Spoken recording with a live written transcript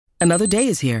Another day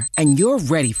is here, and you're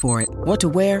ready for it. What to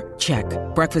wear? Check.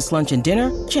 Breakfast, lunch, and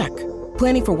dinner? Check.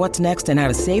 Planning for what's next and how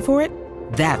to save for it?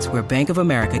 That's where Bank of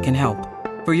America can help.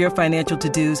 For your financial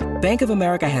to-dos, Bank of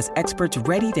America has experts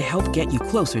ready to help get you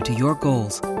closer to your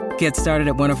goals. Get started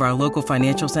at one of our local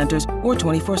financial centers or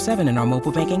 24/7 in our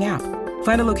mobile banking app.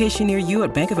 Find a location near you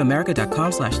at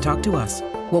bankofamerica.com/talktous.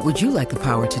 What would you like the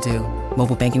power to do?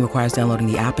 Mobile banking requires downloading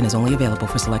the app and is only available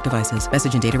for select devices.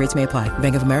 Message and data rates may apply.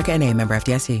 Bank of America N.A., member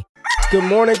FDIC. Good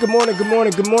morning, good morning, good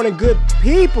morning, good morning, good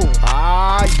people.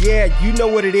 Yeah, you know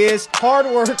what it is. Hard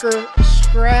worker,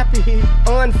 scrappy,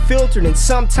 unfiltered, and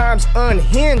sometimes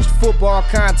unhinged football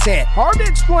content. Hard to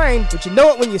explain, but you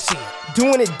know it when you see it.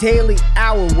 Doing it daily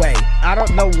our way. I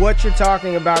don't know what you're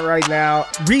talking about right now.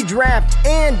 Redraft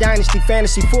and Dynasty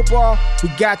Fantasy Football, we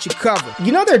got you covered.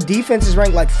 You know their defense is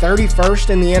ranked like 31st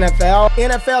in the NFL?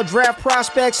 NFL draft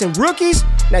prospects and rookies?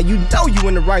 Now you know you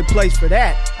in the right place for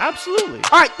that. Absolutely.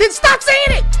 All right, then stop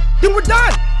saying it. Then we're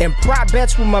done. And prop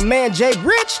bets with my man Jay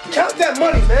Rich. Count that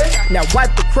money, man. Now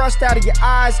wipe the crust out of your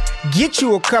eyes, get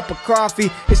you a cup of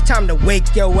coffee. It's time to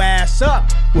wake your ass up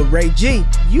with Ray G.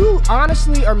 You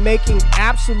honestly are making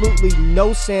absolutely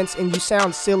no sense and you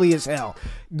sound silly as hell.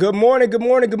 Good morning, good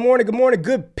morning, good morning, good morning,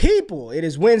 good people. It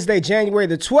is Wednesday, January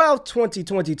the 12th,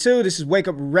 2022. This is Wake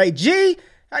Up with Ray G.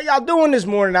 How y'all doing this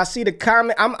morning? I see the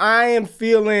comment. I am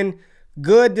feeling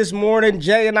good this morning.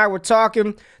 Jay and I were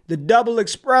talking. The double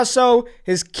espresso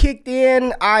has kicked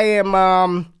in.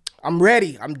 I'm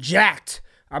ready. I'm jacked.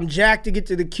 I'm jacked to get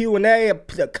to the Q&A.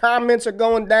 The comments are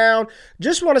going down.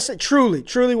 Just want to say,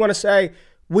 truly want to say,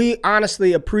 we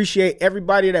honestly appreciate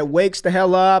everybody that wakes the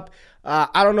hell up.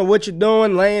 I don't know what you're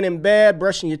doing, laying in bed,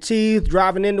 brushing your teeth,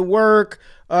 driving into work,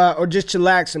 or just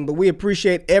chillaxing. But we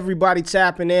appreciate everybody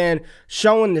tapping in,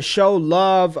 showing the show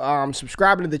love,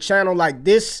 subscribing to the channel like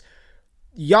this.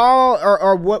 Y'all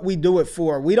are what we do it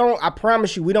for. I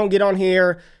promise you, we don't get on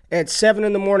here at 7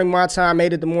 in the morning my time,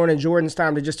 8 in the morning Jordan's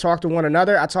time to just talk to one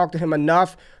another. I talk to him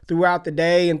enough throughout the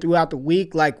day and throughout the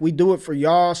week. Like, we do it for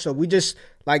y'all. So we just,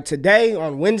 like today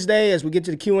on Wednesday, as we get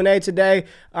to the Q&A today,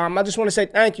 I just want to say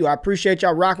thank you. I appreciate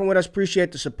y'all rocking with us.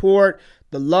 Appreciate the support,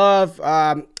 the love.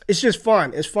 It's just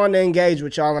fun. It's fun to engage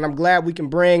with y'all, and I'm glad we can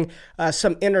bring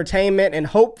some entertainment and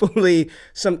hopefully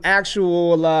some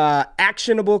actual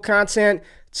actionable content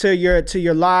to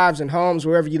your lives and homes,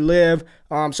 wherever you live.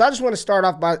 So I just want to start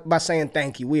off by saying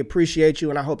thank you. We appreciate you,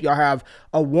 and I hope y'all have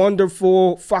a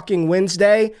wonderful fucking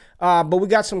Wednesday. But we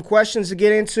got some questions to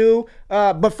get into.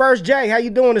 But first, Jay, how you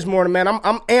doing this morning, man? I'm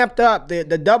amped up.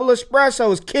 The double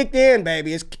espresso is kicked in,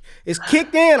 baby. It's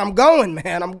kicked in. I'm going,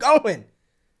 man. I'm going.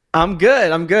 I'm good.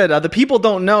 The people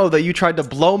don't know that you tried to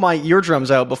blow my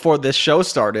eardrums out before this show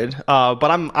started.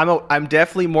 But I'm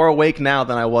definitely more awake now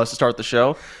than I was to start the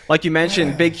show. Like you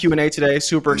mentioned, big Q&A today.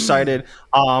 Super excited.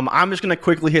 I'm just gonna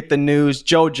quickly hit the news.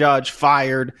 Joe Judge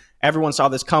fired. Everyone saw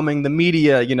this coming. The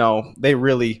media, they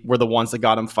really were the ones that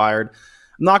got him fired.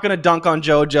 I'm not gonna dunk on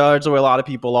Joe Judge the way a lot of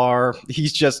people are.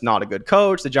 He's just not a good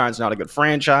coach. The Giants are not a good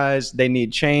franchise. They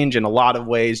need change in a lot of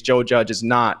ways. Joe Judge is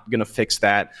not gonna fix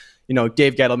that.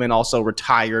 Dave Gettleman also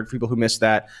retired, for people who missed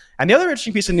that. And the other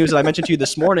interesting piece of news that I mentioned to you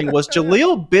this morning was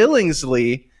Jaleel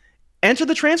Billingsley entered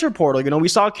the transfer portal. We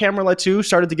saw Cameron Latu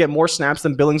started to get more snaps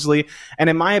than Billingsley. And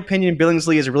in my opinion,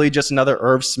 Billingsley is really just another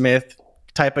Irv Smith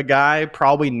type of guy,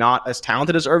 probably not as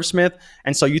talented as Irv Smith.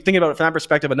 And so you think about it from that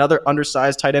perspective, another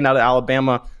undersized tight end out of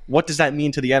Alabama. What does that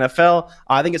mean to the NFL?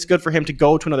 I think it's good for him to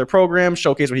go to another program,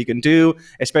 showcase what he can do,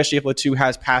 especially if Latu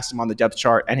has passed him on the depth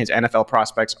chart and his NFL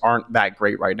prospects aren't that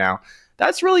great right now.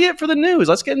 That's really it for the news.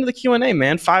 Let's get into the Q&A,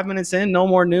 man. 5 minutes in, no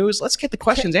more news. Let's get the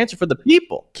questions answered for the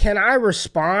people. Can I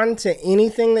respond to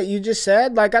anything that you just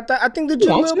said? Like, I think the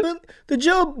Jaleel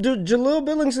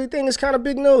Billingsley thing is kind of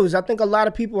big news. I think a lot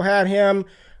of people had him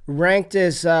ranked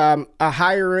as a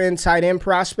higher-end tight end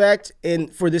prospect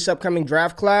for this upcoming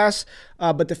draft class.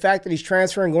 But the fact that he's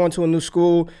transferring, going to a new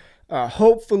school,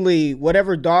 hopefully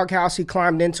whatever doghouse he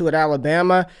climbed into at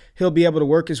Alabama, he'll be able to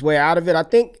work his way out of it. I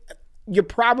think you're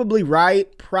probably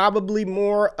right. Probably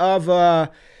more of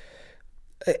a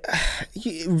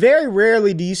very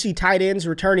rarely do you see tight ends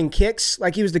returning kicks.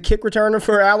 Like, he was the kick returner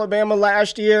for Alabama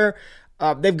last year.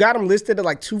 They've got him listed at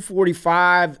like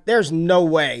 245. There's no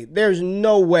way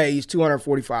he's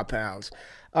 245 pounds.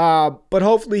 But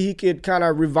hopefully he could kind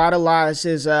of revitalize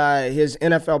his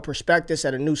NFL prospectus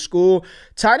at a new school.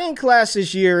 Tight end class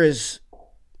this year is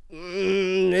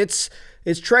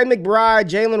it's Trey McBride,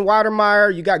 Jalen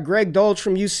Wydermyer. You got Greg Dolch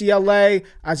from UCLA,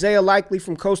 Isaiah Likely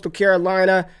from Coastal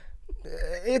Carolina.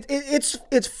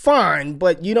 It's fine,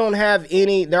 but you don't have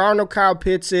any. There are no Kyle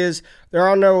Pittses. There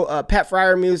are no Pat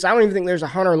Fryermuths. I don't even think there's a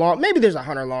Hunter Long. Maybe there's a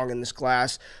Hunter Long in this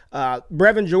class.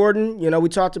 Brevin Jordan, we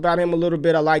talked about him a little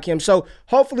bit. I like him. So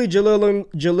hopefully Jaleel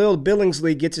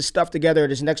Billingsley gets his stuff together at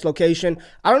his next location.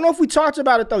 I don't know if we talked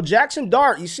about it, though. Jackson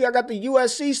Dart. You see I got the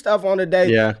USC stuff on today.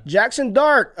 Yeah. Jackson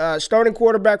Dart, starting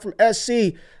quarterback from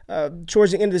SC.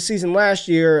 Towards the end of the season last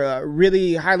year,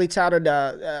 really highly touted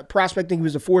prospect. I think he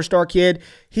was a 4-star kid.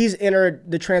 He's entered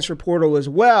the transfer portal as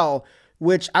well,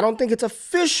 which I don't think it's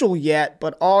official yet,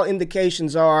 but all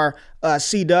indications are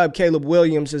C-Dub, Caleb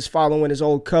Williams, is following his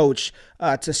old coach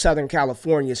to Southern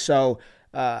California. So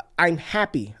I'm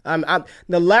happy.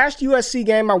 The last USC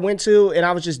game I went to, and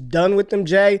I was just done with them,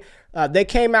 Jay, they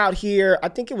came out here, I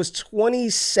think it was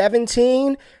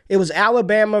 2017. It was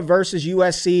Alabama versus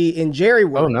USC in Jerry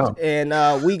World. Oh, no.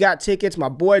 And we got tickets. My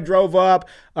boy drove up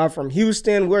from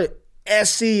Houston. We're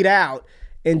SC'd out.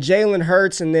 And Jalen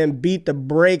Hurts and then beat the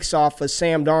brakes off of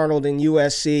Sam Darnold in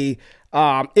USC.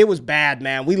 It was bad,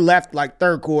 man. We left like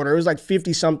third quarter. It was like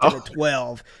 50-something to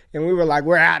 12. And we were like,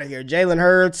 we're out of here. Jalen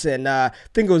Hurts and I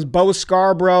think it was Bo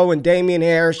Scarborough and Damian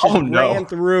Harris ran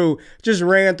through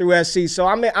SC. So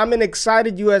I'm an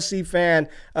excited USC fan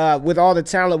with all the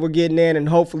talent we're getting in and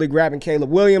hopefully grabbing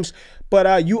Caleb Williams.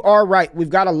 But you are right. We've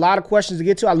got a lot of questions to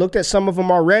get to. I looked at some of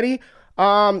them already.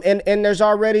 And there's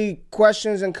already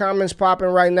questions and comments popping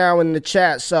right now in the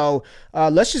chat. So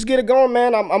let's just get it going,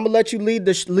 man. I'm gonna let you lead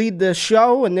the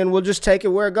show, and then we'll just take it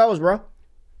where it goes, bro.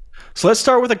 So let's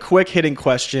start with a quick hitting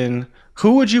question.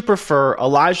 Who would you prefer,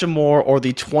 Elijah Moore or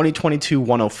the 2022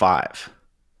 105?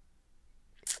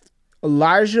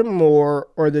 Elijah Moore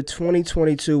or the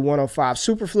 2022 105?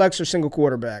 Superflex or single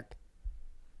quarterback?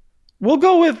 We'll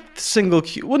go with single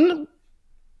Q.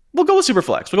 We'll go with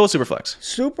Superflex.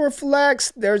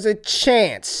 Superflex, there's a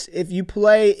chance if you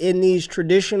play in these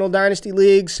traditional dynasty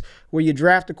leagues where you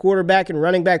draft a quarterback and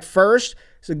running back first,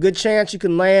 it's a good chance you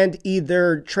can land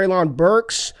either Treylon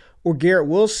Burks or Garrett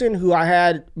Wilson, who I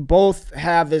had both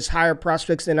have as higher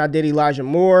prospects than I did Elijah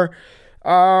Moore.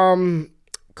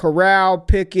 Corral,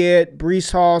 Pickett,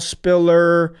 Breece Hall,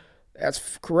 Spiller.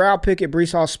 That's Corral, Pickett,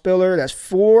 Breece Hall, Spiller. That's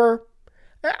 4.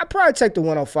 I'd probably take the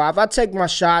 105. I'd take my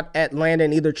shot at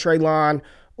landing either Treylon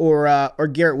or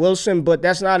Garrett Wilson, but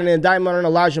that's not an indictment on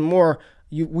Elijah Moore.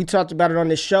 We talked about it on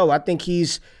this show. I think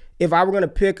if I were going to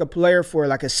pick a player for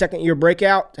like a second-year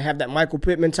breakout to have that Michael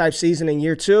Pittman-type season in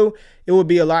year 2, it would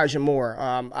be Elijah Moore.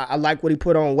 I like what he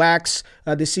put on wax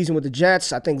this season with the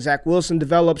Jets. I think Zach Wilson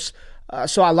develops.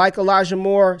 So I like Elijah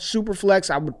Moore.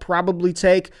 Superflex, I would probably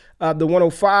take the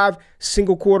 105.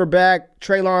 Single quarterback,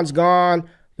 Treylon's gone.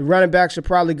 The running backs are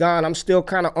probably gone. I'm still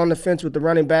kind of on the fence with the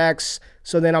running backs.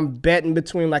 So then I'm betting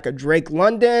between like a Drake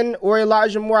London or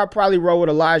Elijah Moore. I'd probably roll with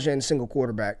Elijah and single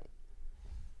quarterback.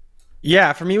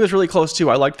 Yeah, for me, it was really close too.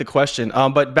 I liked the question.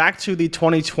 But back to the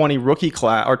 2020 rookie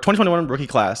class or 2021 rookie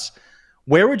class,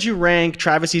 where would you rank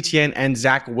Travis Etienne and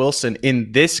Zach Wilson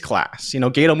in this class?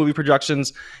 Gato Movie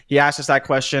Productions, he asked us that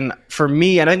question. For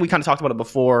me, and I think we kind of talked about it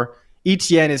before,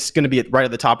 Etienne is going to be right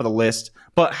at the top of the list.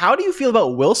 But how do you feel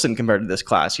about Wilson compared to this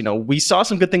class? We saw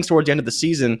some good things towards the end of the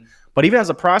season, but even as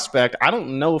a prospect, I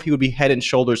don't know if he would be head and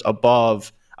shoulders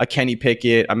above a Kenny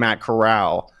Pickett, a Matt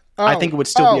Corral. I think it would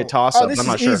still be a toss-up. This I'm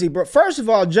not is easy, bro. First of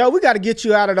all, Joe, we got to get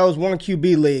you out of those 1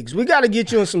 QB leagues. We got to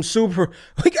get you in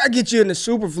we got to get you in the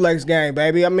super flex game,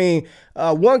 baby. I mean,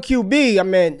 1 QB. I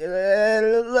mean,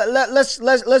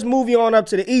 let's move you on up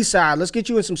to the east side. Let's get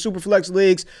you in some super flex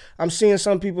leagues. I'm seeing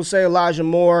some people say Elijah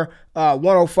Moore,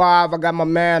 105. I got my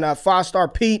man 5-star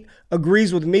Pete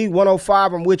agrees with me.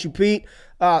 105. I'm with you, Pete.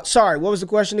 Sorry, what was the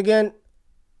question again?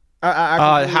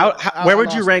 Where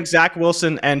would you rank Zach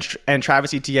Wilson and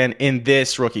Travis Etienne in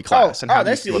this rookie class?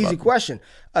 That's the easy question.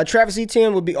 Travis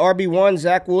Etienne would be RB1.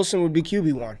 Zach Wilson would be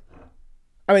QB1.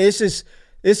 I mean, this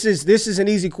is an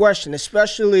easy question,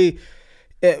 especially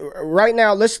right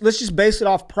now. Let's just base it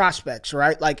off prospects,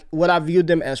 right? Like what I viewed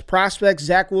them as prospects.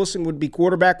 Zach Wilson would be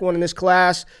quarterback 1 in this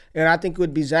class, and I think it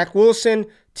would be Zach Wilson,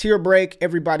 tier break,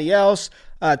 everybody else.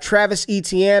 Travis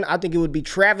Etienne, I think it would be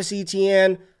Travis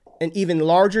Etienne, an even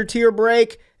larger tier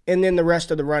break, and then the rest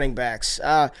of the running backs.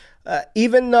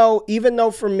 Even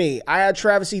though for me, I had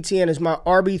Travis Etienne as my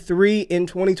RB3 in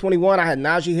 2021. I had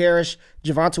Najee Harris,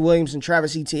 Javonte Williams, and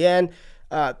Travis Etienne.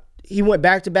 He went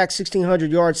back-to-back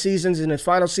 1,600-yard seasons. In his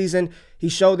final season, he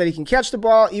showed that he can catch the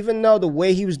ball, even though the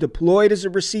way he was deployed as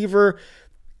a receiver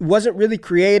wasn't really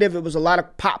creative. It was a lot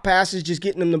of pop passes, just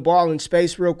getting him the ball in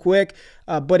space real quick.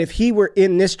 But if he were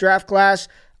in this draft class,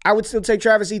 I would still take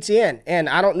Travis Etienne. And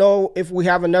I don't know if we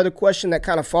have another question that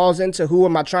kind of falls into who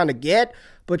am I trying to get,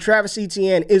 but Travis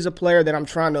Etienne is a player that I'm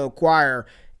trying to acquire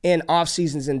in off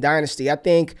seasons in Dynasty. I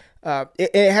think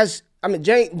it has I mean,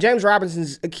 James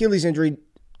Robinson's Achilles injury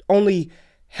only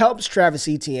helps Travis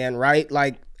Etienne, right?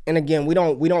 Like, and again, we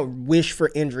don't wish for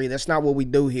injury. That's not what we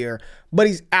do here. But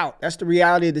he's out. That's the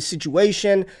reality of the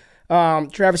situation.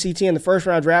 Travis Etienne, the first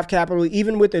round draft capital,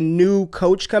 even with a new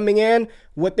coach coming in,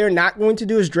 what they're not going to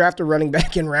do is draft a running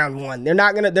back in round one. They're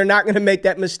not gonna make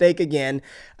that mistake again.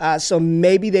 So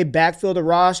maybe they backfill the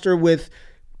roster with,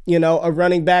 a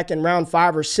running back in round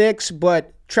 5 or 6.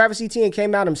 But Travis Etienne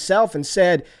came out himself and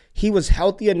said he was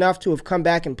healthy enough to have come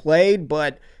back and played,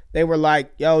 but they were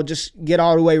like, yo, just get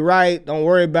all the way right. Don't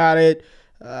worry about it.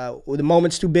 The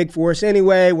moment's too big for us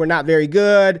anyway. We're not very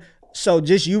good. So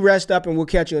just you rest up and we'll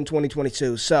catch you in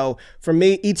 2022. So for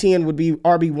me, Etienne would be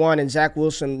RB1 and Zach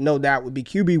Wilson, no doubt, would be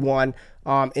QB1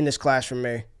 in this class for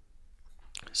me.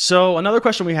 So another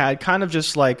question we had, kind of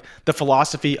just like the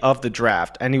philosophy of the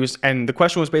draft. And the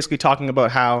question was basically talking about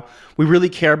how we really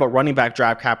care about running back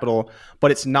draft capital,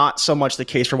 but it's not so much the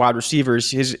case for wide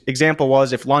receivers. His example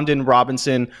was if London,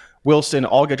 Robinson, Wilson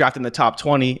all get drafted in the top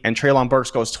 20 and Treylon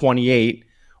Burks goes 28,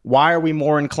 why are we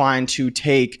more inclined to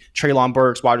take Treylon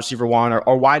Burks, wide receiver 1,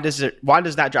 or why does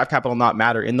that draft capital not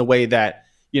matter in the way that,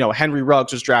 Henry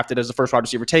Ruggs was drafted as the first wide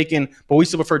receiver taken, but we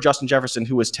still prefer Justin Jefferson,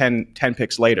 who was 10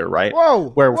 picks later, right?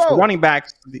 Whoa. For running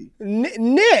backs,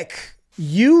 Nick,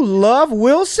 you love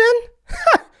Wilson?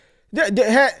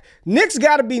 Nick's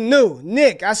got to be new.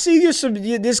 Nick, I see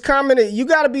this comment. You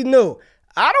got to be new.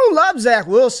 I don't love Zach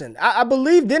Wilson. I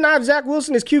believe, didn't I have Zach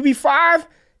Wilson as QB5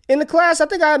 in the class? I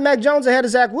think I had Mac Jones ahead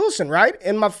of Zach Wilson, right?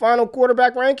 In my final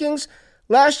quarterback rankings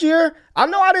last year. I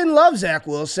know I didn't love Zach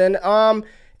Wilson.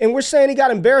 And we're saying he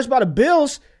got embarrassed by the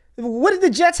Bills. What did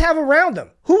the Jets have around him?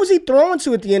 Who was he throwing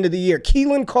to at the end of the year?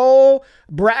 Keelan Cole,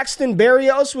 Braxton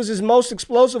Berrios was his most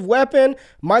explosive weapon.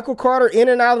 Michael Carter in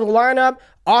and out of the lineup.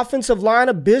 Offensive line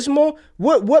abysmal.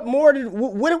 What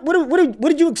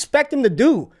did you expect him to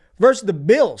do versus the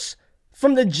Bills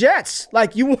from the Jets?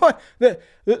 Like, you want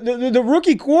the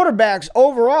rookie quarterbacks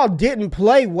overall didn't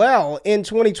play well in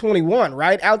 2021,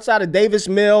 right? Outside of Davis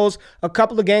Mills, a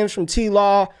couple of games from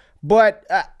T-Law. But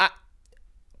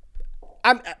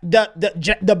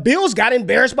the Bills got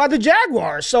embarrassed by the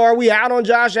Jaguars. So are we out on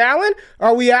Josh Allen?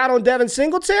 Are we out on Devin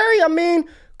Singletary? I mean,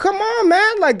 come on,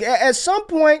 man. Like, at some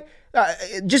point,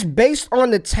 just based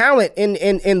on the talent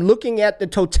and looking at the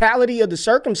totality of the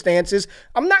circumstances,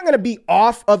 I'm not going to be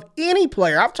off of any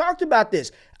player. I've talked about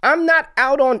this. I'm not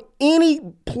out on any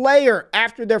player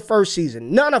after their first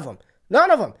season. None of them.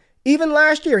 Even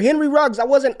last year, Henry Ruggs, I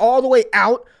wasn't all the way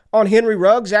out on Henry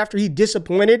Ruggs after he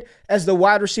disappointed as the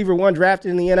wide receiver 1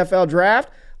 drafted in the NFL draft.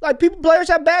 Like, players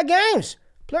have bad games.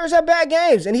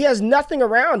 And he has nothing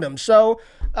around him. So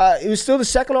it was still the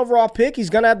 2nd overall pick. He's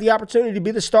going to have the opportunity to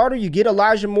be the starter. You get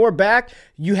Elijah Moore back.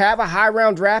 You have a high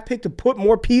round draft pick to put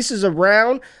more pieces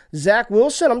around Zach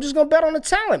Wilson. I'm just going to bet on the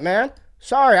talent, man.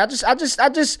 Sorry, I just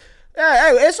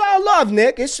hey, it's all love,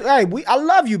 Nick. I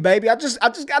love you, baby. I just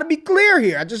got to be clear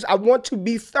here. I want to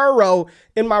be thorough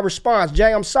in my response.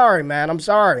 Jay, I'm sorry, man. I'm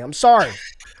sorry.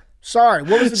 Sorry.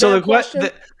 What was the question?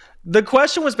 The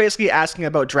question was basically asking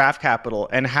about draft capital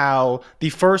and how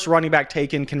the first running back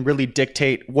taken can really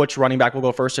dictate which running back will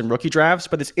go first in rookie drafts,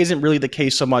 but this isn't really the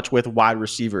case so much with wide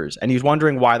receivers. And he's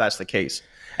wondering why that's the case.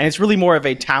 And it's really more of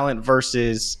a talent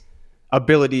versus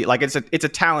ability. Like, it's a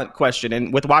talent question.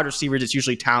 And with wide receivers, it's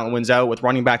usually talent wins out. With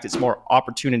running backs, it's more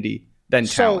opportunity than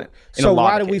talent. So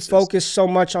why do we focus so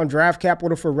much on draft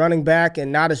capital for running back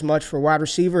and not as much for wide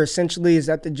receiver? Essentially, is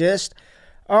that the gist?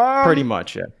 Pretty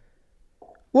much, yeah.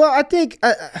 Well, I think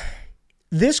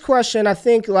this question,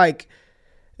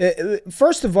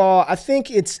 first of all, I think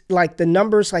it's like the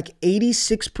numbers like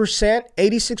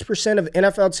 86% of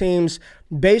NFL teams'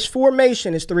 base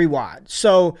formation is 3 wide.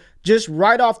 So just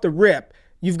right off the rip,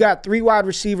 you've got 3 wide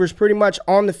receivers pretty much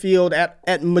on the field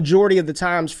at majority of the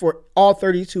times for all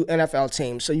 32 NFL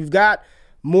teams. So you've got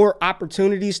more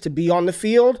opportunities to be on the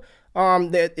field.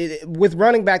 With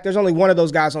running back, there's only one of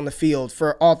those guys on the field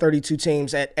for all 32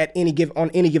 teams on any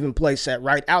given play set,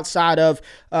 right? Outside of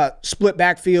split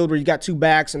backfield where you got 2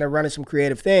 backs and they're running some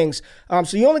creative things.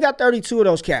 So you only got 32 of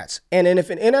those cats. And then if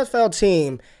an NFL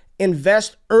team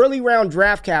invests early round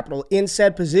draft capital in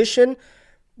said position,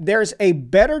 there's a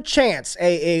better chance,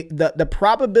 the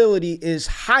probability is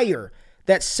higher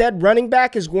that said running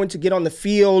back is going to get on the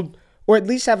field or at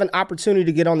least have an opportunity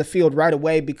to get on the field right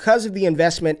away because of the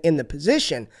investment in the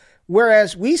position.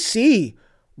 Whereas we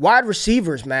wide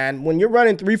receivers, man, when you're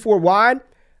running 3-4 wide,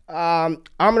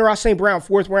 Amon-Ra St. Brown,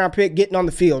 4th round pick, getting on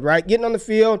the field, right? Getting on the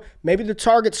field, maybe the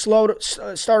target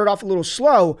started off a little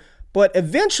slow, But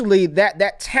eventually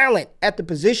that talent at the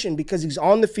position, because he's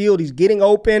on the field, he's getting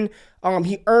open,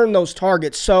 he earned those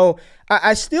targets. So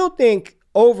I still think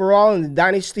overall in the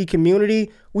dynasty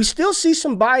community, we still see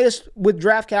some bias with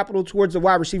draft capital towards the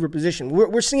wide receiver position.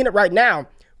 We're seeing it right now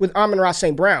with Amon-Ra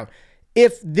St. Brown.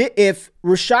 If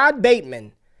Rashad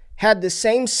Bateman had the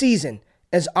same season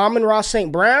as Amon-Ra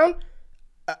St. Brown,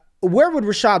 where would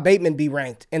Rashad Bateman be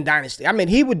ranked in Dynasty? I mean,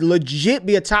 he would legit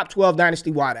be a top 12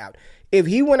 Dynasty wideout. If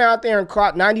he went out there and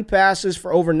caught 90 passes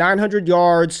for over 900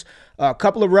 yards, a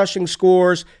couple of rushing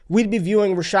scores, we'd be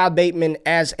viewing Rashad Bateman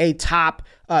as a top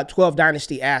 12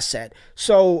 Dynasty asset.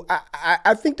 So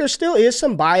I think there still is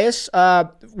some bias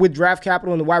with draft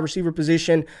capital in the wide receiver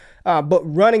position. But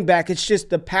running back, it's just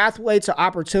the pathway to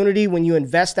opportunity when you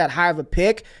invest that high of a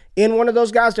pick in one of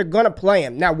those guys, they're going to play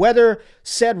him. Now, whether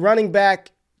said running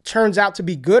back turns out to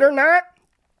be good or not,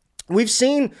 we've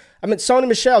seen, Sony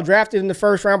Michel drafted in the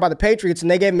first round by the Patriots,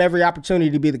 and they gave him every opportunity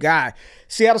to be the guy.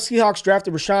 Seattle Seahawks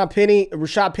drafted Rashad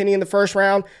Penny in the first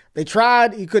round. They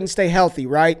tried. He couldn't stay healthy,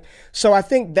 right? So I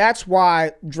think that's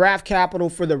why draft capital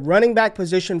for the running back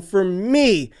position, for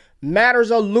me,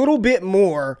 matters a little bit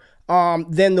more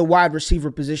than the wide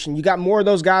receiver position. You got more of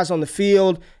those guys on the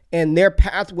field, and their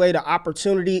pathway to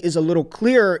opportunity is a little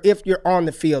clearer if you're on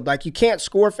the field. Like, you can't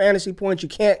score fantasy points. You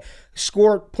can't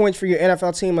score points for your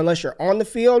NFL team unless you're on the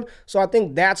field. So I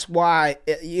think that's why,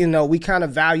 we kind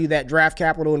of value that draft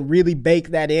capital and really bake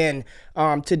that in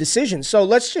to decisions. So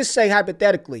let's just say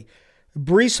hypothetically,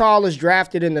 Breece Hall is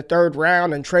drafted in the third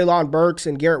round and Treylon Burks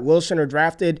and Garrett Wilson are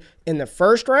drafted in the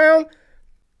first round.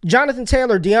 Jonathan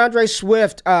Taylor, DeAndre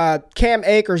Swift, Cam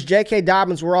Akers, J.K.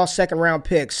 Dobbins were all second-round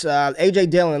picks. A.J.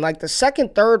 Dillon, like the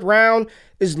second, third round,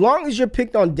 as long as you're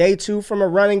picked on day 2 from a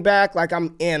running back, like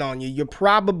I'm in on you. You're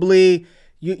probably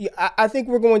I think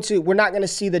we're not going to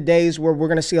see the days where we're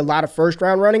going to see a lot of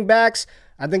first-round running backs.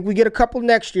 I think we get a couple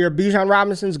next year. Bijan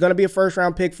Robinson's going to be a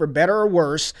first-round pick for better or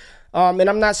worse. And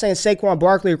I'm not saying Saquon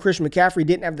Barkley or Christian McCaffrey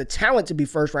didn't have the talent to be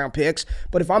first-round picks,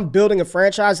 but if I'm building a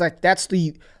franchise, like that's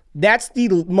the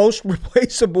most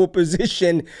replaceable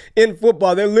position in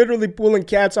football. They're literally pulling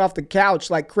cats off the couch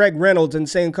like Craig Reynolds and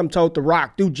saying, come tote the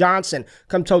rock. Duke Johnson,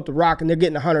 come tote the rock, and they're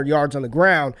getting 100 yards on the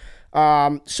ground.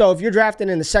 So if you're drafting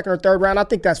in the second or third round, I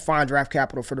think that's fine draft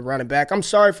capital for the running back. I'm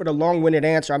sorry for the long-winded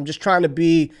answer. I'm just trying to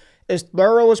be as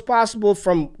thorough as possible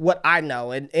from what I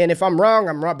know. And if I'm wrong,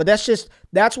 I'm wrong. But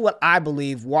that's what I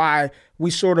believe, why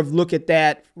we sort of look at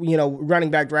that, running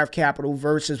back draft capital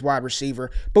versus wide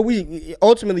receiver. But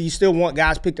ultimately, you still want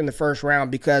guys picked in the first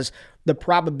round because the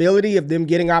probability of them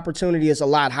getting opportunity is a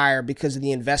lot higher because of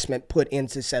the investment put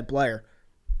into said player.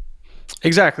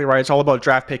 Exactly right. It's all about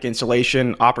draft pick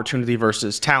installation, opportunity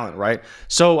versus talent, right?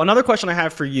 So another question I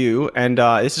have for you, and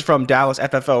this is from Dallas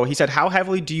FFO. He said, how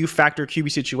heavily do you factor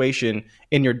QB situation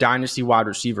in your dynasty wide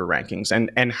receiver rankings?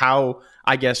 And how,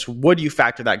 I guess, would you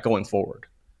factor that going forward?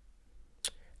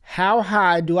 How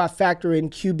high do I factor in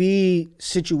QB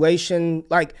situation,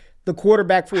 like the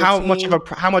quarterback for how team?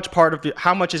 How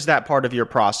much is that part of your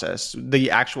process, the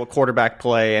actual quarterback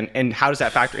play, and how does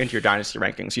that factor into your dynasty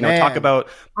rankings? Talk about,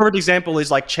 perfect example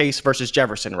is like Chase versus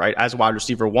Jefferson, right? As wide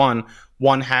receiver one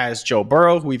has Joe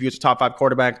Burrow, who we view as a top 5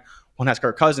 quarterback, one has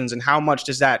Kirk Cousins, and how much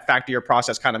does that factor your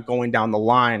process kind of going down the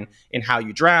line in how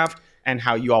you draft and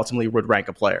how you ultimately would rank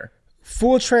a player?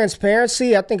 Full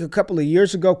transparency, I think a couple of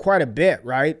years ago, quite a bit,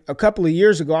 right? A couple of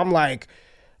years ago, I'm like,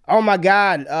 oh my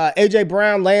God, A.J.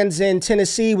 Brown lands in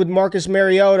Tennessee with Marcus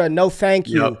Mariota. No, thank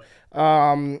you.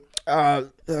 Yep.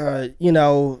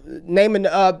 Naming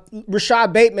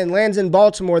Rashad Bateman lands in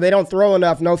Baltimore. They don't throw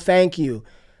enough. No, thank you.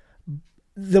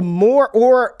 The more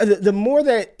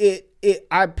that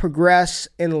I progress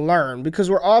and learn,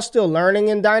 because we're all still learning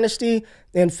in Dynasty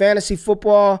and fantasy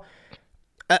football.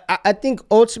 I think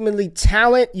ultimately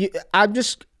talent.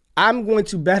 I'm going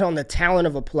to bet on the talent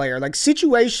of a player. Like,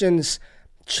 situations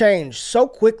change so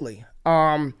quickly.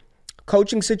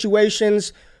 Coaching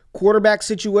situations, quarterback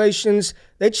situations,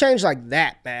 they change like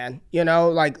that, man.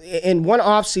 Like in one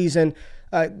offseason,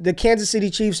 the Kansas City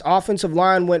Chiefs offensive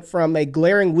line went from a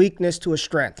glaring weakness to a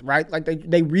strength, right? Like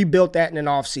they rebuilt that in an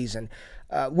offseason.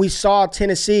 We saw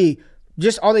Tennessee,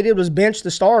 just all they did was bench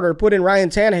the starter, put in Ryan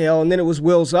Tannehill, and then it was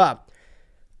wheels up.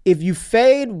 If you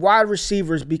fade wide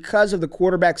receivers because of the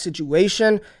quarterback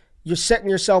situation, you're setting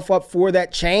yourself up for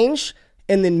that change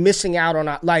and then missing out on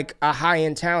a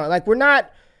high-end talent. Like,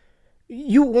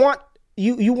 you want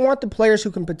the players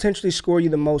who can potentially score you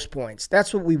the most points.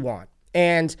 That's what we want.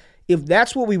 And if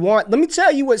that's what we want, let me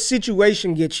tell you what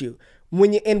situation gets you.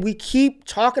 And we keep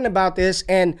talking about this,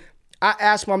 and I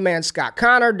asked my man Scott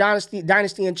Connor,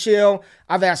 Dynasty and Chill.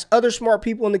 I've asked other smart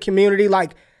people in the community,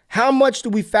 like, how much do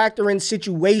we factor in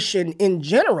situation in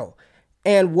general?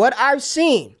 And what I've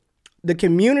seen the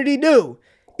community do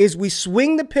is we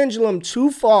swing the pendulum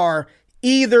too far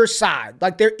either side.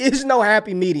 Like, there is no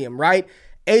happy medium, right?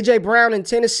 A.J. Brown in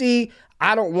Tennessee,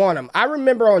 I don't want him. I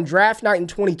remember on draft night in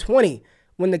 2020,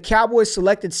 when the Cowboys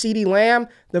selected CeeDee Lamb,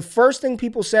 the first thing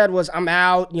people said was, I'm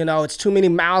out. It's too many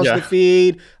mouths to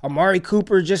feed. Amari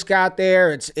Cooper just got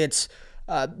there. It's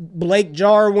Blake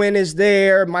Jarwin is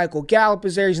there. Michael Gallup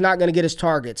is there. He's not going to get his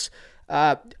targets.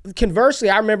 Conversely,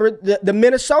 I remember the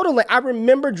Minnesota. I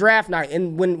remember draft night,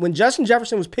 and when Justin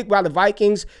Jefferson was picked by the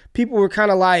Vikings, people were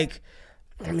kind of like,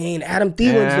 Adam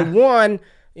Thielen's the one.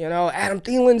 Adam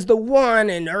Thielen's the one,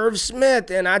 and Irv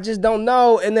Smith, and I just don't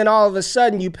know. And then all of a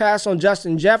sudden, you pass on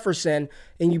Justin Jefferson,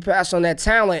 and you pass on that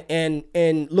talent,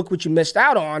 and look what you missed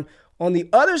out on. On the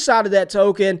other side of that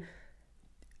token,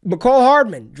 Mecole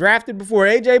Hardman, drafted before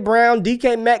A.J. Brown,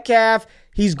 DK Metcalf.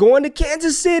 He's going to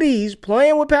Kansas City. He's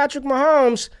playing with Patrick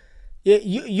Mahomes.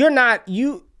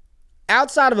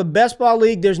 Outside of a best ball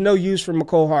league, there's no use for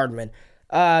Mecole Hardman.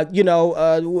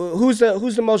 Who's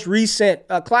the most recent?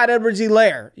 Clyde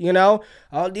Edwards-Helaire.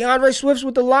 DeAndre Swift's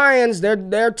with the Lions.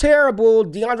 They're terrible.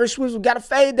 DeAndre Swift's got to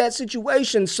fade that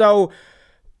situation. So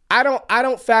I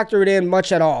don't factor it in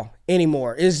much at all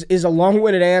anymore. Is a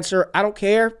long-winded answer. I don't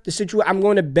care the situation. I'm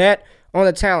going to bet on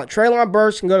the talent. Treylon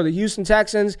Burks can go to the Houston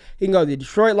Texans. He can go to the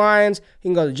Detroit Lions. He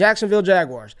can go to the Jacksonville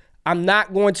Jaguars. I'm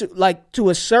not going to, to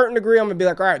a certain degree, I'm going to be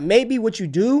like, all right, maybe what you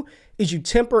do is you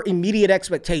temper immediate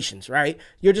expectations, right?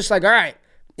 You're just like, all right,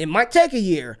 it might take a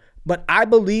year, but I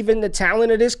believe in the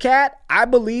talent of this cat. I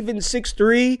believe in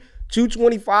 6'3",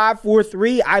 225,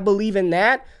 4'3". I believe in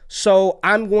that. So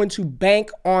I'm going to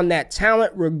bank on that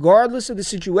talent regardless of the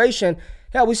situation.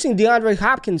 Hell, we've seen DeAndre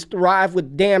Hopkins thrive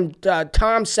with damn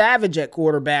Tom Savage at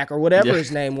quarterback or whatever his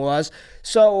name was.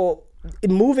 So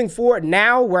moving forward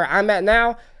now, where I'm at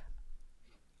now,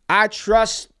 I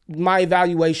trust my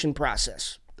evaluation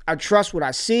process. I trust what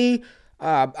I see.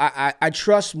 I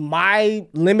trust my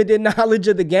limited knowledge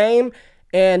of the game.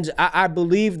 And I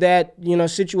believe that,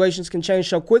 situations can change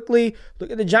so quickly.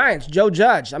 Look at the Giants, Joe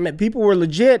Judge. People were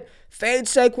legit, fade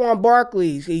Saquon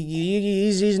Barkley.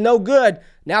 He's no good.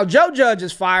 Now Joe Judge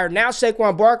is fired. Now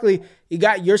Saquon Barkley, you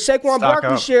got your Saquon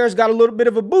Barkley shares got a little bit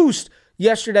of a boost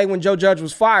yesterday when Joe Judge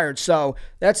was fired. So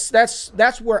that's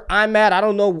where I'm at. I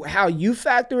don't know how you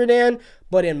factor it in,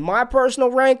 but in my personal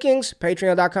rankings,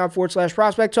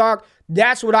 patreon.com/prospect talk,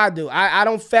 that's what I do. I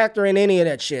don't factor in any of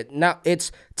that shit. Now,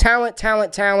 it's talent,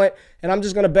 and I'm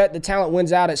just going to bet the talent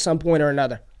wins out at some point or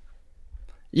another.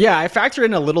 Yeah, I factor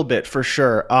in a little bit for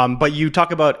sure. But you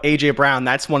talk about A.J. Brown.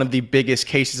 That's one of the biggest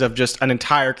cases of just an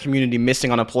entire community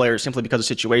missing on a player simply because of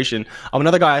situation.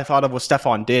 Another guy I thought of was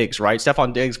Stephon Diggs, right?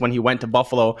 Stephon Diggs, when he went to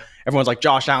Buffalo, everyone's like,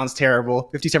 Josh Allen's terrible,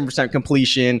 57%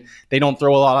 completion. They don't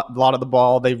throw a lot of the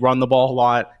ball. They run the ball a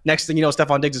lot. Next thing you know,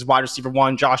 Stephon Diggs is wide receiver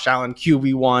 1, Josh Allen,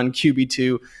 QB1,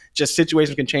 QB2. Just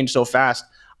situations can change so fast.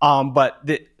 But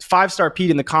the 5-star Pete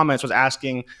in the comments was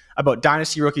asking about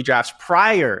dynasty rookie drafts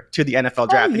prior to the NFL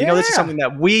draft. And this is something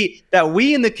that we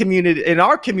in the community, in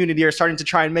our community, are starting to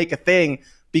try and make a thing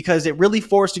because it really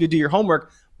forced you to do your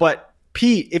homework. But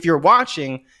Pete, if you're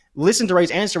watching, listen to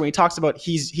Ray's answer when he talks about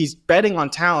he's betting on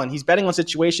talent, he's betting on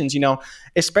situations,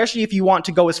 especially if you want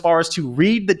to go as far as to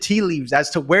read the tea leaves as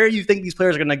to where you think these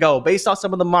players are going to go based off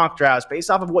some of the mock drafts, based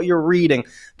off of what you're reading.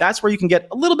 That's where you can get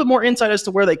a little bit more insight as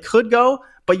to where they could go,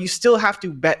 but you still have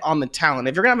to bet on the talent.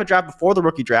 If you're going to have a draft before the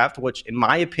rookie draft, which in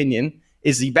my opinion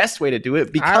is the best way to do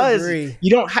it, because you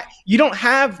don't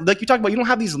have, like you talked about, you don't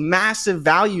have these massive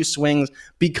value swings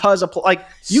because of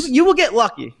you will get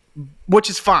lucky,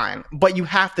 which is fine, but you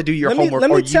have to do your homework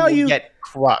or you will get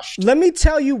crushed. Let me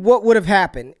tell you what would have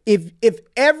happened if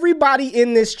everybody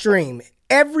in this stream,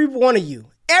 every one of you,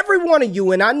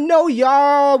 and I know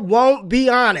y'all won't be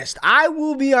honest. I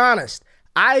will be honest.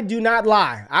 I do not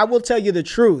lie. I will tell you the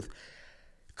truth.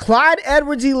 Clyde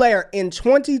Edwards-Helaire in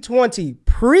 2020,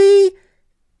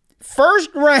 first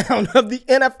round of the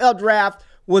NFL draft,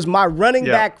 was my running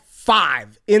back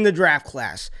 5 in the draft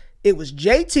class. It was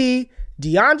JT,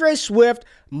 DeAndre Swift.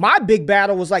 My big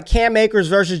battle was like Cam Akers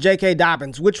versus J.K.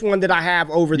 Dobbins. Which one did I have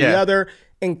over the other?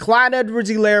 And Clyde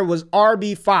Edwards-Helaire was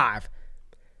RB5.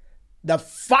 The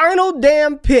final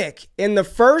damn pick in the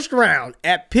first round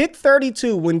at pick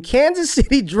 32 when Kansas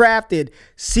City drafted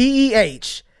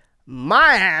CEH,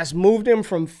 my ass moved him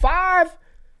from 5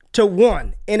 to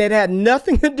 1. And it had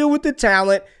nothing to do with the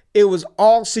talent. It was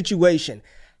all situation.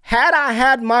 Had I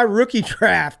had my rookie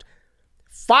draft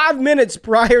 5 minutes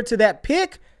prior to that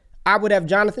pick, I would have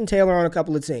Jonathan Taylor on a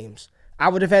couple of teams. I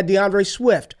would have had DeAndre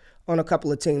Swift on a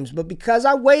couple of teams. But because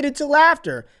I waited till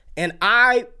after And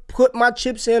I put my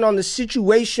chips in on the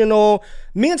situational.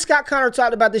 Me and Scott Connor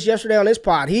talked about this yesterday on his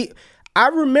pod. I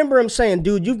remember him saying,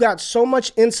 dude, you've got so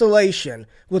much insulation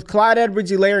with Clyde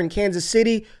Edwards-Helaire in Kansas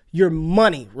City, your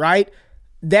money, right?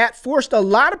 That forced a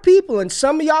lot of people, and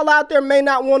some of y'all out there may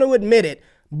not want to admit it,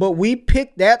 but we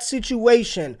picked that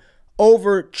situation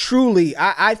over truly,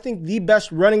 I think, the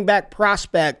best running back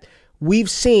prospect we've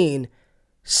seen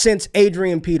since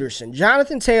Adrian Peterson.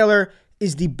 Jonathan Taylor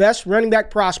is the best running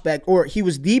back prospect, or he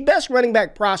was the best running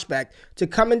back prospect to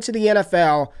come into the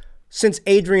NFL since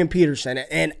Adrian Peterson.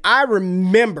 And I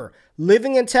remember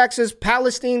living in Texas,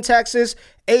 Palestine, Texas,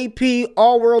 AP,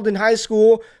 All-World in high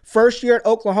school, first year at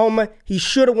Oklahoma. He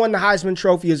should have won the Heisman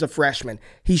Trophy as a freshman.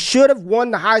 He should have won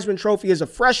the Heisman Trophy as a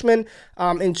freshman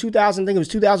in 2000, I think it was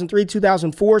 2003,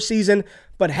 2004 season.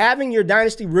 But having your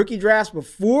dynasty rookie drafts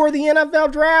before the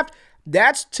NFL draft,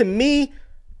 that's, to me,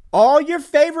 all your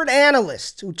favorite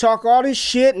analysts who talk all this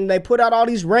shit and they put out all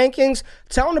these rankings,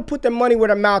 tell them to put their money where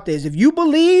their mouth is. If you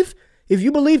believe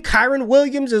Kyren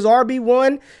Williams is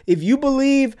RB1, if you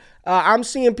believe, I'm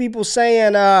seeing people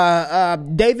saying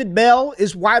David Bell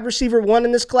is wide receiver 1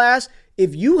 in this class,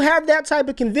 if you have that type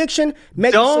of conviction,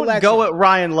 make the selection. Don't go at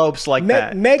Ryan Lopes like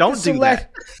that. Don't do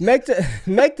that. Make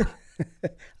the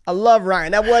I love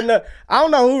Ryan. That wasn't I don't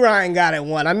know who Ryan got at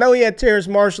 1. I know he had Terrace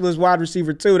Marshall as wide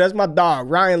receiver 2. That's my dog.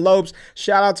 Ryan Lopes.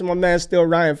 Shout out to my man still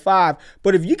Ryan 5.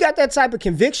 But if you got that type of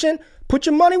conviction, put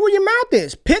your money where your mouth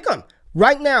is. Pick them.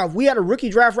 Right now, if we had a rookie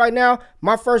draft right now,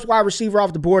 my first wide receiver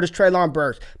off the board is Treylon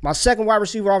Burks. My second wide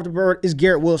receiver off the board is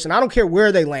Garrett Wilson. I don't care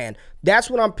where they land. That's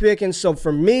what I'm picking. So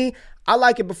for me, I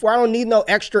like it before. I don't need no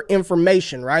extra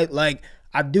information, right? Like,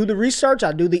 I do the research.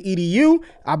 I do the EDU.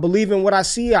 I believe in what I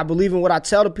see. I believe in what I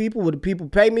tell the people, what the people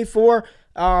pay me for.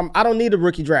 I don't need a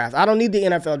rookie draft. I don't need the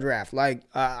NFL draft. Like,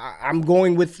 I'm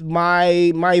going with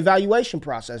my evaluation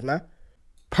process, man.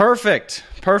 Perfect.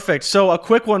 So a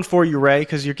quick one for you, Ray,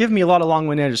 because you're giving me a lot of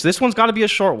long-winded answers. This one's got to be a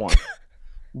short one.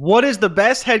 What is the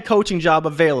best head coaching job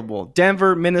available?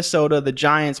 Denver, Minnesota, the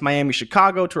Giants, Miami,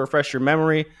 Chicago, to refresh your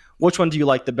memory. Which one do you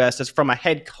like the best? As from a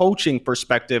head coaching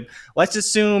perspective, let's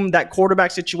assume that quarterback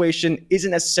situation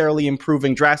isn't necessarily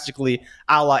improving drastically,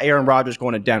 a la Aaron Rodgers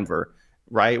going to Denver,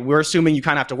 right? We're assuming you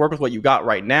kind of have to work with what you got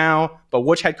right now, but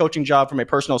which head coaching job from a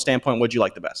personal standpoint would you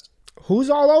like the best? Who's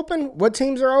all open? What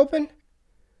teams are open?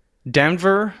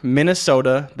 Denver,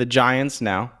 Minnesota, the Giants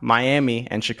now, Miami,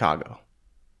 and Chicago.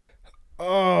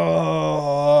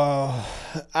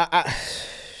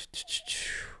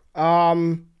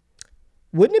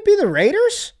 Wouldn't it be the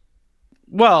Raiders?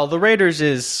 Well, the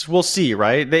Raiders we'll see,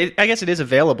 right? I guess it is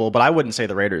available, but I wouldn't say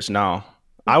the Raiders, no.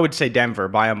 I would say Denver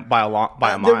by a mile.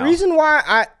 The reason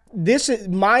why this is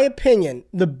my opinion,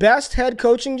 the best head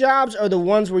coaching jobs are the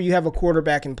ones where you have a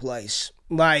quarterback in place.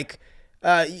 Like,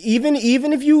 even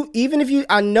if you,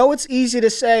 I know it's easy to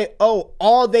say, oh,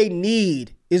 all they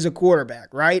need is a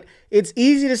quarterback, right? It's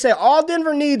easy to say all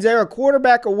Denver needs, they're a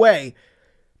quarterback away.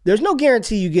 There's no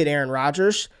guarantee you get Aaron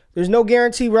Rodgers. There's no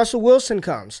guarantee Russell Wilson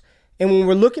comes. And when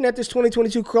we're looking at this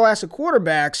 2022 class of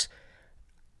quarterbacks,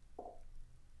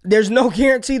 there's no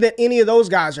guarantee that any of those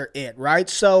guys are it, right?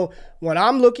 So when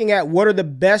I'm looking at what are the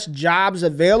best jobs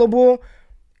available,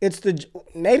 it's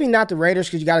maybe not the Raiders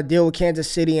because you got to deal with Kansas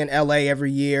City and LA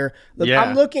every year. Look, yeah.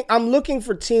 I'm looking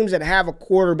for teams that have a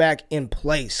quarterback in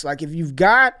place. Like if you've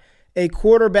got a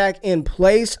quarterback in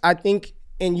place, I think,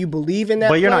 and you believe in that.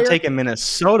 But you're player, not taking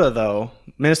Minnesota though.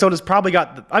 Minnesota's probably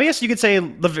got. I guess you could say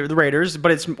the Raiders,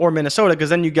 but it's or Minnesota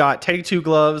because then you got Teddy Two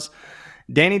Gloves,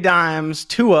 Danny Dimes,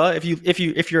 Tua. If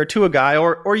you're a Tua guy,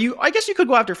 or you, I guess you could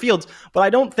go after Fields, but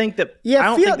I don't think that. Yeah, I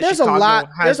don't think there's a lot.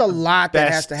 There's a lot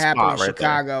that has to happen in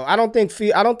Chicago. I don't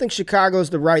think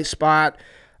Chicago's the right spot.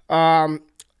 I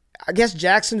guess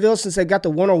Jacksonville, since they got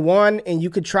the 101, and you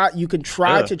could try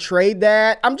to trade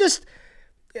that.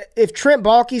 If Trent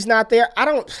Baalke's not there, I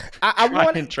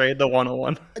want to trade the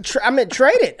 101.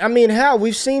 Trade it. I mean, hell,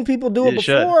 we've seen people do it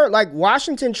before. Like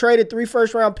Washington traded 3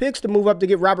 first-round picks to move up to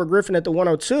get Robert Griffin at the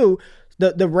 102.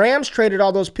 The Rams traded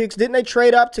all those picks. Didn't they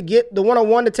trade up to get the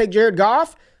 101 to take Jared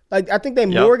Goff? Like I think they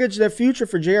mortgaged their future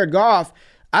for Jared Goff.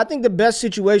 I think the best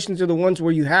situations are the ones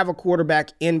where you have a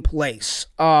quarterback in place.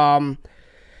 Man,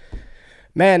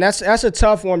 that's a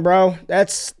tough one, bro.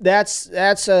 That's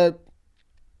a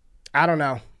I don't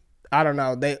know.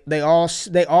 They all.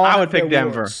 I would pick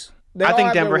Denver. I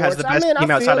think Denver has the best team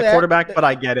outside of quarterback, but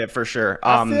I get it for sure.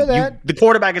 I feel that. The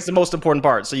quarterback is the most important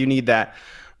part, so you need that.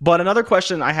 But another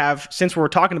question I have, since we're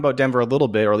talking about Denver a little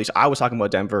bit, or at least I was talking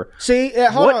about Denver. See,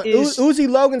 hold on. Uzi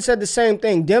Logan said the same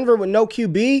thing. Denver with no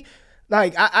QB.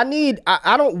 Like I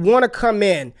don't want to come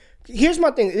in. Here's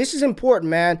my thing. This is important,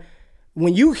 man.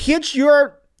 When you hitch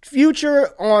your future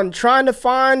on trying to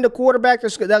find a quarterback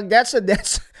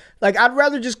that's like, I'd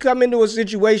rather just come into a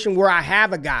situation where I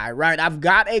have a guy, right? I've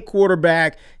got a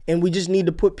quarterback and we just need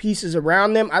to put pieces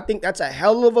around them. I think that's a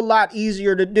hell of a lot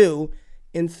easier to do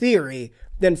in theory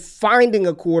than finding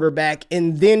a quarterback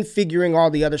and then figuring all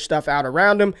the other stuff out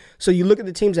around him. So you look at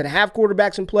the teams that have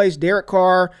quarterbacks in place: Derek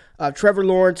Carr, Trevor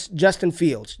Lawrence, Justin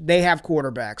Fields. They have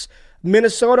quarterbacks.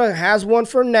 Minnesota has one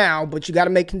for now, but you got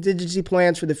to make contingency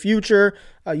plans for the future.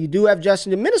 You do have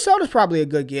Justin. Minnesota's probably a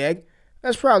good gig.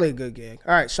 That's probably a good gig.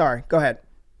 All right, sorry. Go ahead.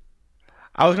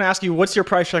 I was going to ask you, what's your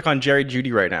price check on Jerry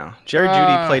Jeudy right now? Jerry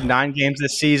Jeudy played 9 games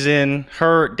this season,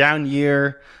 hurt, down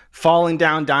year, falling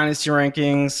down dynasty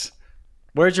rankings.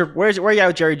 Where are you at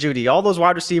with Jerry Jeudy? All those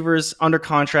wide receivers under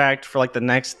contract for like the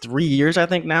next 3 years, I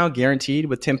think now, guaranteed,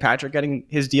 with Tim Patrick getting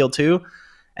his deal too,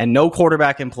 and no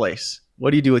quarterback in place. What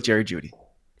do you do with Jerry Jeudy?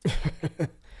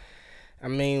 I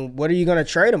mean, what are you going to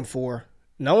trade him for?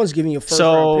 No one's giving you a first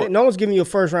round pick. No one's giving you a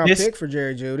first round pick for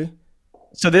Jerry Jeudy.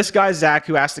 So this guy, Zach,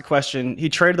 who asked the question, he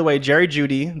traded away Jerry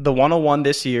Jeudy, the 101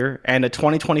 this year, and a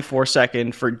 2024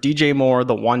 second for DJ Moore,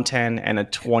 the 110, and a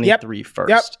 23 first.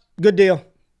 Yep, good deal.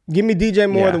 Give me DJ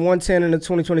Moore, the 110, and the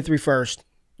 2023 first.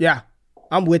 Yeah,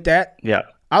 I'm with that. Yeah.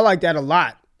 I like that a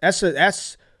lot. That's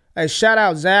a shout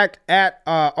out, Zach, at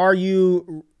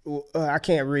I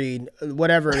can't read,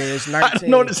 whatever it is, 19. I don't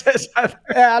know what it says either.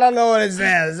 Yeah, I don't know what it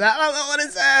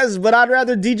says. But I'd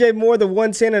rather DJ Moore the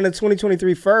 110 and the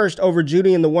 2023 first over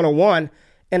Jeudy in the 101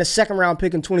 and a second round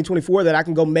pick in 2024 that I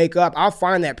can go make up. I'll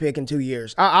find that pick in 2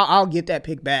 years. I'll get that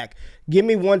pick back. Give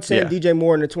me 110 DJ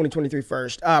Moore in the 2023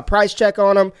 first. Price check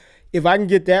on him. If I can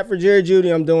get that for Jerry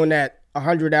Jeudy, I'm doing that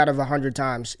 100 out of 100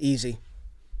 times. Easy.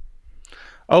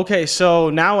 Okay,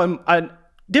 so now a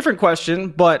different question,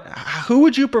 but who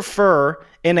would you prefer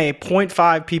in a 0.5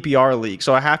 PPR league?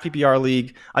 So a half PPR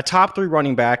league, a top 3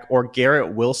 running back, or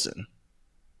Garrett Wilson?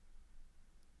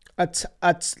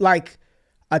 Like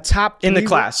a top 3 in the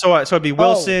class. So it'd be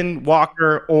Wilson,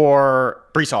 Walker, or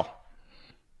Breece Hall.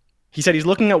 He said he's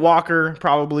looking at Walker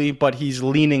probably, but he's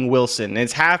leaning Wilson. And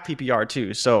it's half PPR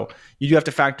too. So you do have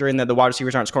to factor in that the wide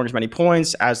receivers aren't scoring as many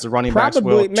points as the running backs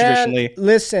will traditionally.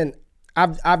 Listen,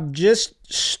 I've just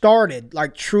started,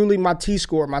 like, truly my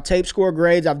T-score, my tape score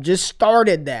grades. I've just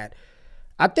started that.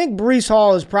 I think Breece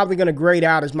Hall is probably going to grade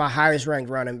out as my highest ranked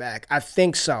running back. I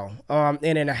think so. And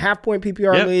in a half-point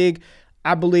PPR league,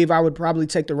 I believe I would probably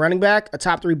take the running back, a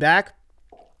top 3 back,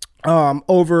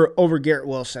 over Garrett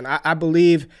Wilson. I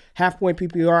believe half-point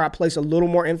PPR, I place a little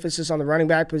more emphasis on the running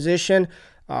back position.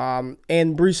 And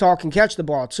Breece Hall can catch the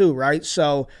ball too, right?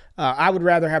 So I would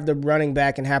rather have the running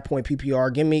back and half-point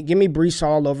PPR. Give me Breece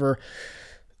Hall over.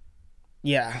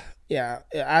 Yeah.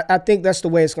 I think that's the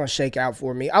way it's going to shake out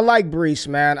for me. I like Breece,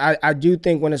 man. I do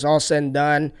think when it's all said and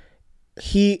done,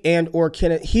 he or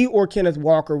Kenneth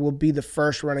Walker will be the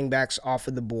first running backs off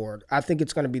of the board. I think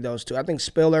it's going to be those two. I think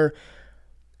Spiller's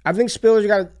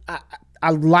got. I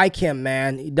like him,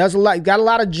 man. He got a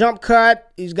lot of jump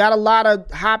cut. He's got a lot of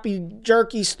hoppy,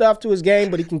 jerky stuff to his game,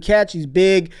 but he can catch. He's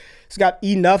big. He's got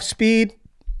enough speed.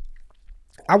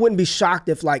 I wouldn't be shocked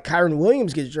if, like, Kyren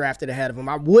Williams gets drafted ahead of him.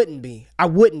 I wouldn't be.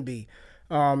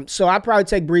 So I'd probably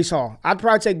take Breece Hall. I'd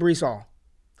take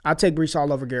Breece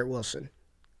Hall over Garrett Wilson,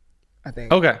 I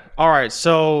think. Okay. All right.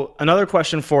 So another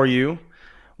question for you.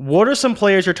 What are some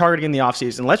players you're targeting in the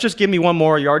offseason? Let's just give me one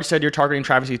more. You already said you're targeting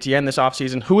Travis Etienne this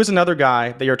offseason. Who is another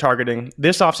guy that you're targeting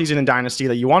this offseason in Dynasty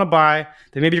that you want to buy,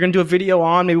 that maybe you're going to do a video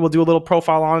on, maybe we'll do a little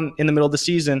profile on in the middle of the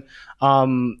season?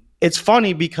 It's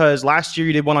funny because last year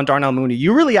you did one on Darnell Mooney.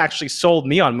 You really actually sold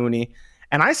me on Mooney,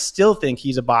 and I still think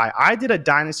he's a buy. I did a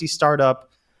Dynasty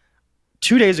startup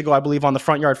 2 days ago, I believe, on the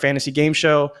Front Yard Fantasy Game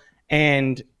Show,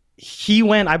 and he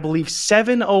went, I believe,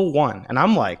 701. And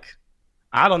I'm like,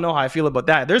 I don't know how I feel about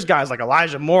that. There's guys like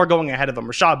Elijah Moore going ahead of him,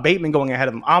 Rashad Bateman going ahead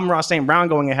of him, Amon-Ra St. Brown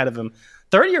going ahead of him.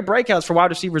 30-year breakouts for wide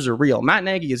receivers are real. Matt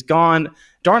Nagy is gone.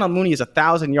 Darnell Mooney is a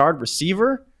 1,000-yard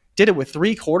receiver. Did it with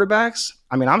 3 quarterbacks.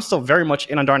 I mean, I'm still very much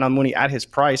in on Darnell Mooney at his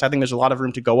price. I think there's a lot of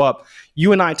room to go up.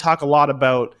 You and I talk a lot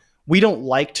about we don't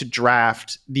like to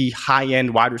draft the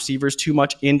high-end wide receivers too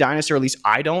much in Dynasty, or at least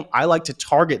I don't. I like to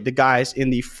target the guys in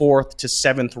the 4th to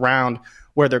 7th round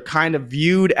where they're kind of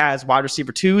viewed as wide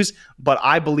receiver 2s, but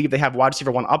I believe they have wide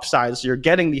receiver 1 upside. So you're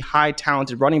getting the high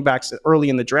talented running backs early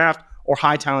in the draft or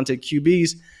high talented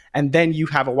QBs, and then you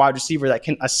have a wide receiver that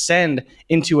can ascend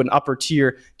into an upper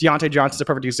tier. Deontay Johnson's a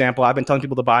perfect example. I've been telling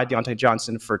people to buy Deontay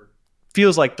Johnson for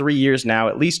feels like 3 years now,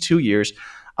 at least 2 years.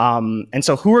 And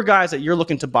so who are guys that you're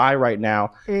looking to buy right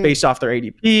now based off their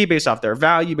ADP, based off their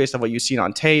value, based off what you've seen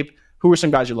on tape? Who are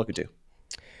some guys you're looking to?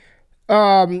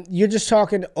 You're just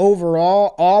talking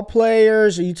overall, all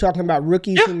players? Are you talking about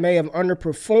rookies who may have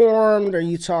underperformed? Are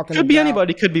you talking Could be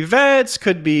anybody. Could be vets.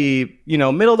 Could be,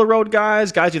 middle of the road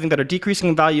guys you think that are decreasing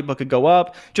in value but could go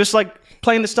up. Just like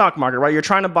playing the stock market, right? You're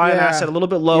trying to buy an asset a little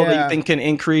bit low that you think can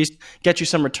increase, get you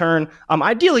some return.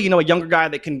 Ideally, a younger guy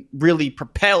that can really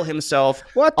propel himself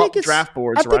up draft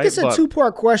boards, right? I think it's a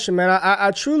two-part question, man.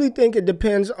 I truly think it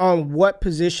depends on what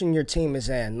position your team is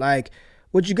in. Like,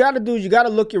 what you got to do is you got to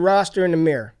look your roster in the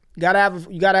mirror. You got to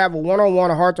have a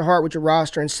one-on-one, a heart-to-heart with your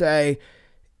roster and say,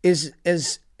 is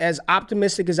as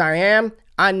optimistic as I am,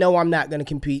 I know I'm not going to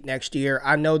compete next year.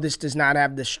 I know this does not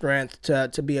have the strength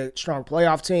to be a strong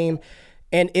playoff team.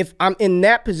 And if I'm in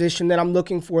that position, then I'm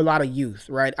looking for a lot of youth,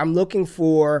 right? I'm looking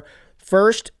for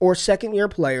first or second year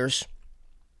players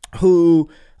who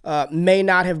may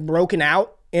not have broken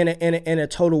out in a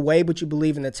total way, but you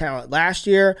believe in the talent. Last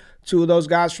year, two of those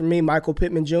guys for me, Michael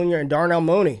Pittman Jr. and Darnell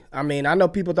Mooney. I mean, I know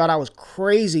people thought I was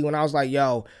crazy when I was like,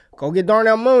 yo, go get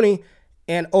Darnell Mooney,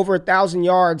 and over 1,000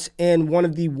 yards in one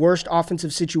of the worst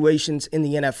offensive situations in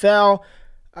the NFL.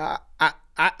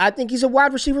 I think he's a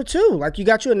wide receiver too. Like, you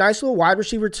got you a nice little wide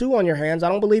receiver too on your hands. I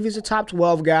don't believe he's a top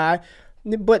 12 guy,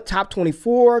 but top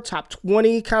 24, top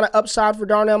 20 kind of upside for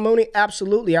Darnell Mooney.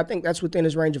 Absolutely. I think that's within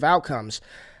his range of outcomes.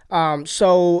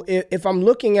 So if I'm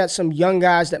looking at some young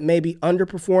guys that maybe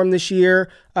underperformed this year,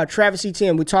 Travis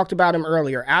Etienne, we talked about him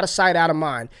earlier, out of sight, out of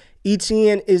mind.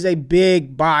 Etienne is a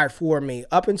big buy for me.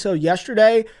 Up until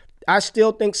yesterday, I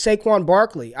still think Saquon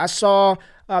Barkley. I saw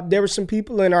there were some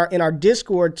people in our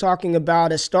Discord talking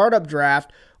about a startup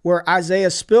draft where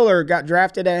Isaiah Spiller got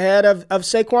drafted ahead of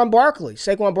Saquon Barkley.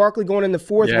 Saquon Barkley going in the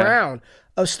fourth round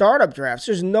of startup drafts.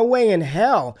 There's no way in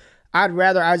hell I'd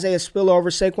rather Isaiah Spiller over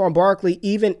Saquon Barkley,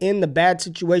 even in the bad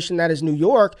situation that is New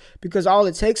York, because all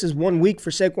it takes is 1 week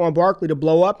for Saquon Barkley to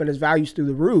blow up and his value's through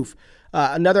the roof.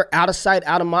 Another out-of-sight,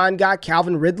 out-of-mind guy,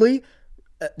 Calvin Ridley.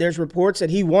 There's reports that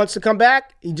he wants to come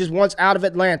back. He just wants out of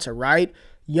Atlanta, right?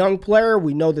 Young player.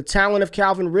 We know the talent of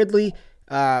Calvin Ridley.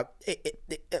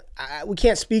 We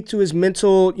can't speak to his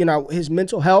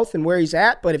mental health and where he's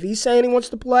at, but if he's saying he wants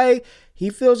to play, he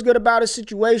feels good about his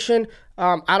situation.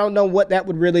 I don't know what that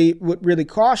would really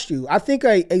cost you. I think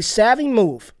a savvy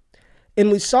move, and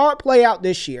we saw it play out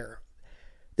this year.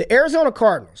 The Arizona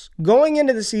Cardinals, going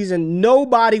into the season,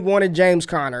 nobody wanted James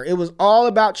Conner. It was all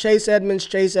about Chase Edmonds.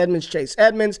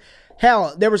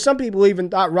 Hell, there were some people who even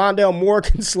thought Rondale Moore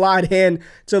can slide in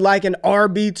to like an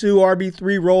RB2,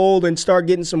 RB3 role and start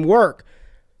getting some work.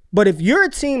 But if you're a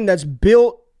team that's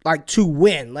built like to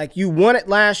win, like you won it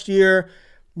last year,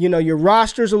 your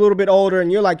roster's a little bit older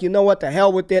and you're like, you know what, the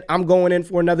hell with it, I'm going in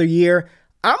for another year.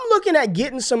 I'm looking at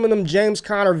getting some of them James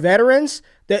Conner veterans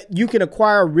that you can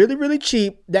acquire really, really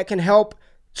cheap that can help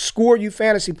score you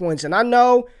fantasy points. And I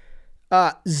know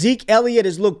Zeke Elliott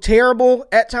has looked terrible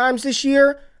at times this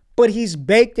year, but he's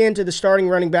baked into the starting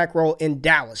running back role in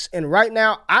Dallas. And right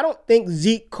now, I don't think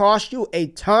Zeke cost you a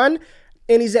ton,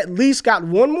 and he's at least got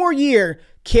one more year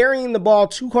carrying the ball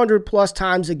 200-plus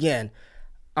times again.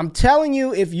 I'm telling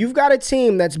you, if you've got a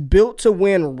team that's built to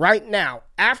win right now,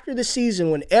 after the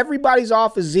season, when everybody's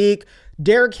off of Zeke,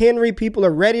 Derrick Henry, people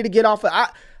are ready to get off of...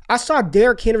 I saw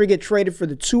Derrick Henry get traded for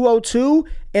the 202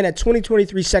 and a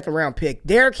 2023 second-round pick.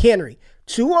 Derrick Henry,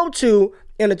 202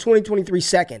 and a 2023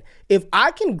 second. If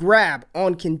I can grab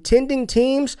on contending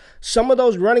teams some of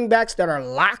those running backs that are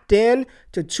locked in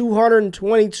to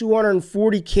 220,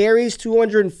 240 carries,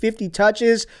 250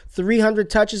 touches, 300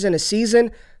 touches in a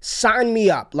season, sign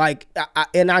me up.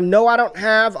 And I know I don't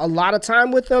have a lot of time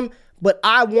with them, but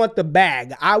I want the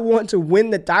bag. I want to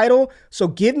win the title. So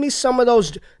give me some of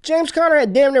those. James Conner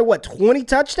had damn near, 20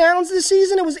 touchdowns this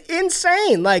season? It was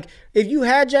insane. Like, if you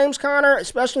had James Conner,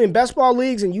 especially in best ball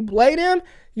leagues, and you played him,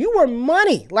 you were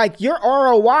money. Like, your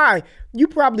ROI, you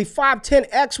probably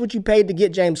 5-10x what you paid to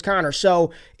get James Conner.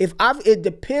 So it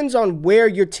depends on where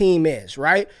your team is,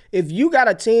 right? If you got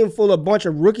a team full of a bunch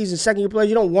of rookies and second-year players,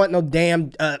 you don't want no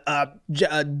damn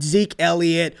Zeke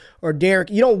Elliott or Derrick.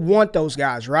 You don't want those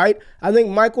guys, right? I think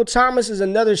Michael Thomas is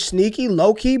another sneaky,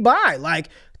 low-key buy. Like,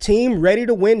 team ready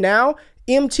to win now.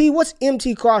 MT, what's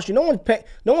MT cost you? No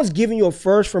one's giving you a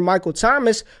first for Michael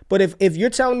Thomas, but if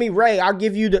you're telling me, Ray, I'll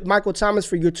give you the Michael Thomas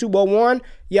for your 201,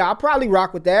 yeah, I'll probably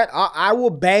rock with that. I will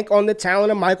bank on the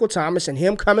talent of Michael Thomas and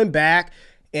him coming back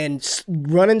and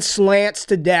running slants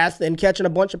to death and catching a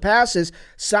bunch of passes.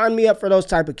 Sign me up for those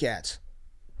type of cats.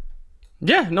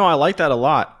 Yeah, no, I like that a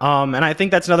lot. And I think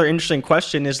that's another interesting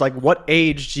question is, like, what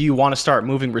age do you want to start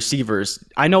moving receivers?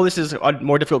 I know this is a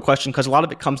more difficult question because a lot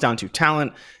of it comes down to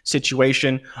talent,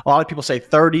 situation. A lot of people say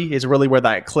 30 is really where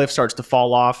that cliff starts to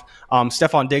fall off.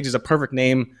 Stephon Diggs is a perfect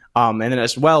name. And then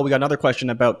as well, we got another question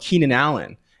about Keenan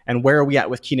Allen. And where are we at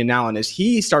with Keenan Allen? Is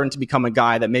he starting to become a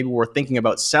guy that maybe we're thinking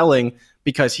about selling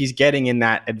because he's getting in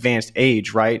that advanced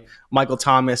age, right? Michael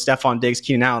Thomas, Stephon Diggs,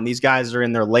 Keenan Allen, these guys are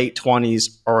in their late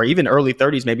 20s or even early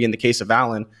 30s, maybe in the case of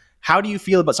Allen. How do you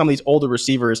feel about some of these older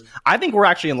receivers? I think we're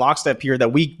actually in lockstep here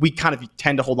that we kind of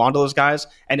tend to hold on to those guys,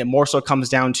 and it more so comes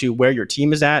down to where your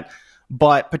team is at.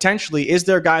 But potentially, is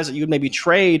there guys that you would maybe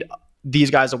trade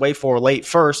these guys away for late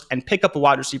first and pick up a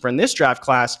wide receiver in this draft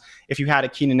class if you had a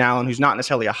Keenan Allen who's not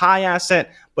necessarily a high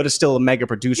asset, but is still a mega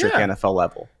producer at the NFL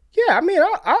level? Yeah,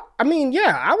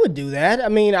 I would do that. I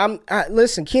mean,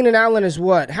 listen, Keenan Allen is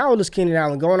what? How old is Keenan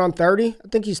Allen? Going on 30? I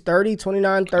think he's 30,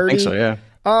 29, 30. I think so,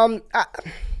 yeah.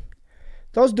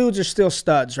 Those dudes are still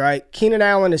studs, right? Keenan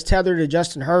Allen is tethered to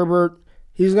Justin Herbert.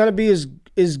 He's going to be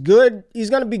as good. He's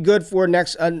going to be good for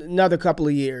another couple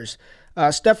of years.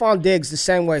 Stephon Diggs the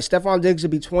same way. Stephon Diggs will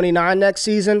be 29 next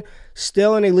season,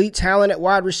 still an elite talent at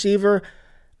wide receiver.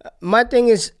 My thing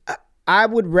is, I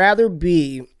would rather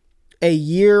be a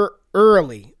year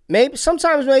early,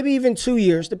 sometimes maybe even 2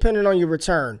 years, depending on your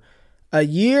return. A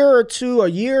year or two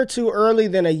early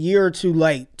than a year or too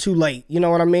late. You know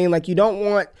what I mean? Like you don't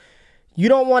want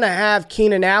to have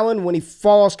Keenan Allen when he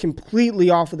falls completely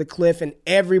off of the cliff and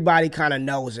everybody kind of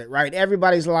knows it, right?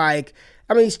 Everybody's like,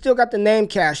 I mean, he's still got the name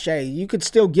cachet. You could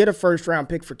still get a first-round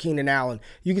pick for Keenan Allen.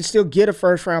 You could still get a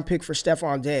first-round pick for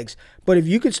Stephon Diggs. But if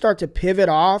you could start to pivot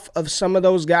off of some of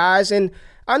those guys, and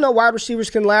I know wide receivers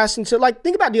can last until, like,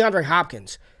 think about DeAndre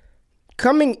Hopkins.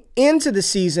 Coming into the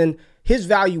season, his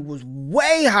value was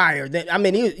way higher than, I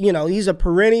mean, he's a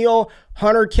perennial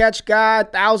 100-catch guy,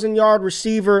 1,000-yard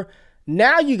receiver.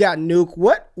 Now you got Nuke.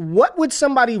 What would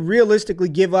somebody realistically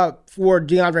give up for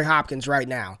DeAndre Hopkins right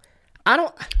now?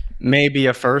 Maybe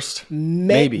a first,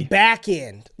 maybe back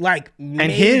end, like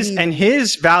maybe. And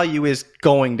his value is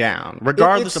going down,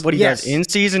 regardless of what he does in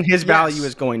season. His value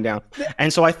is going down,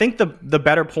 and so I think the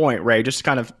better point, Ray, just to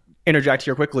kind of interject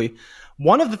here quickly.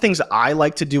 One of the things that I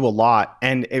like to do a lot,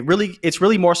 and it's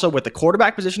really more so with the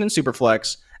quarterback position in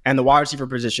Superflex and the wide receiver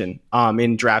position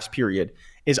in drafts period,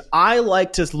 is I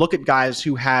like to look at guys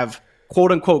who have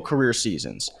quote unquote career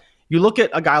seasons. You look at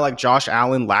a guy like Josh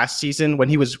Allen last season when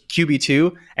he was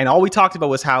QB2, and all we talked about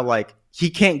was how like he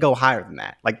can't go higher than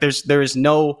that. Like there is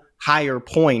no higher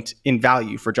point in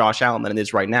value for Josh Allen than it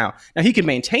is right now. Now he can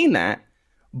maintain that,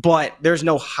 but there's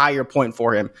no higher point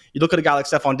for him. You look at a guy like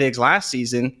Stephon Diggs last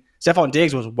season. Stephon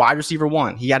Diggs was wide receiver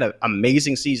 1. He had an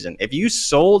amazing season. If you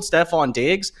sold Stephon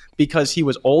Diggs because he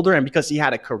was older and because he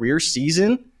had a career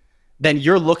season, then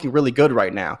you're looking really good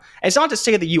right now. And it's not to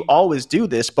say that you always do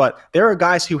this, but there are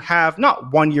guys who have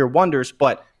not one-year wonders,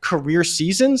 but career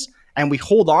seasons, and we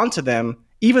hold on to them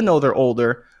even though they're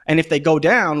older. And if they go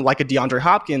down, like a DeAndre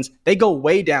Hopkins, they go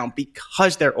way down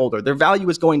because they're older. Their value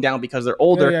is going down because they're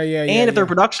older. And if their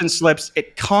production slips,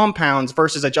 it compounds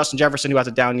versus a Justin Jefferson who has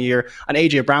a down year, an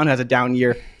A.J. Brown has a down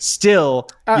year, still,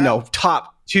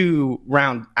 top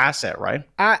 2-round asset, right?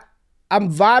 I'm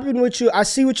vibing with you. I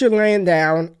see what you're laying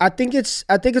down. I think it's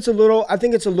a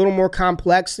little more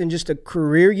complex than just a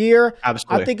career year.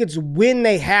 Absolutely. I think it's when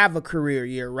they have a career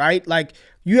year, right? Like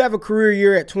you have a career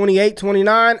year at 28,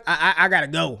 29, I gotta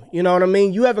go. You know what I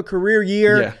mean? You have a career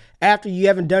year after you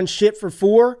haven't done shit for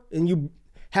 4 and you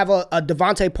have a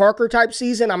Devontae Parker type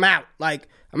season, I'm out. Like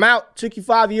I'm out. Took you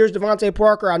 5 years, Devontae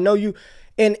Parker. I know you.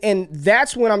 And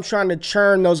that's when I'm trying to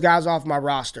churn those guys off my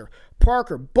roster.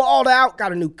 Parker balled out,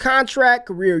 got a new contract,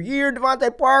 career year,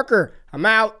 Devontae Parker. I'm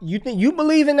out. You think you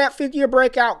believe in that 5th-year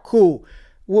breakout? Cool.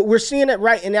 We're seeing it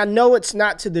right, and I know it's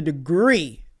not to the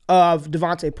degree of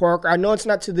Devontae Parker. I know it's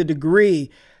not to the degree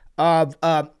of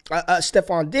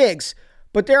Stephon Diggs,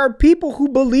 but there are people who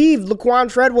believe Laquan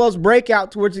Treadwell's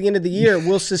breakout towards the end of the year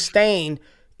will sustain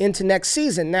into next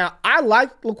season. Now, I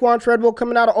like Laquan Treadwell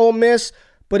coming out of Ole Miss,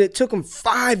 but it took him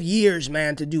 5 years,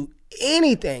 man, to do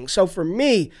anything. So for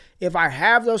me, if I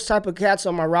have those type of cats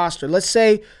on my roster, let's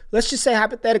just say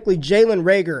hypothetically Jalen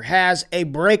Reagor has a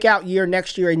breakout year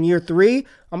next year in year 3,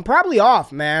 I'm probably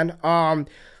off, man.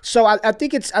 So I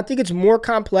think it's more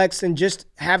complex than just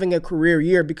having a career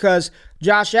year because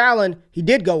Josh Allen, he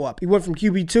did go up. He went from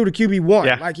QB2 to QB1.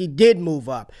 Yeah. Like he did move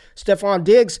up. Stephon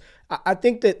Diggs, I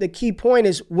think that the key point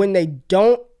is when they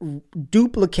don't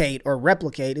duplicate or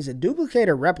replicate. Is it duplicate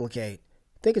or replicate?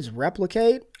 I think it's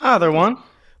replicate. Either one.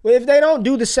 Well, if they don't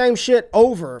do the same shit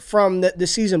over from the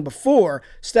season before,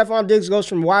 Stephon Diggs goes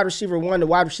from wide receiver 1 to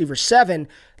wide receiver 7.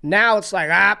 Now it's like,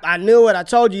 I knew it. I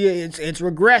told you it's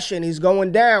regression. He's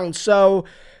going down. So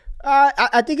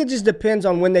I think it just depends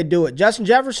on when they do it. Justin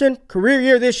Jefferson, career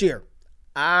year this year.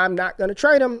 I'm not going to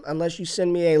trade him unless you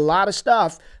send me a lot of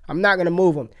stuff. I'm not going to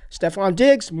move him. Stephon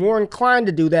Diggs, more inclined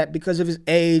to do that because of his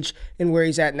age and where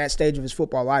he's at in that stage of his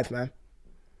football life, man.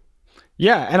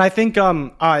 Yeah, and I think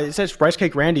it says Rice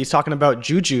Cake Randy's talking about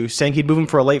Juju, saying he'd move him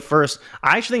for a late first.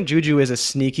 I actually think Juju is a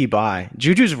sneaky buy.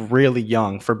 Juju's really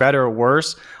young, for better or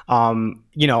worse. I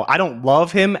don't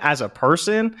love him as a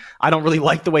person. I don't really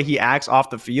like the way he acts off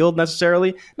the field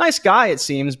necessarily. Nice guy, it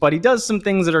seems, but he does some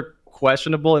things that are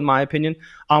questionable in my opinion.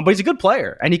 But he's a good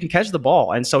player, and he can catch the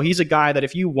ball. And so he's a guy that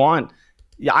if you want,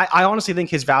 I honestly think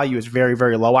his value is very,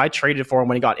 very low. I traded for him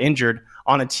when he got injured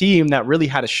on a team that really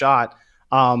had a shot.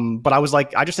 But I was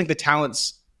like, I just think the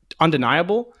talent's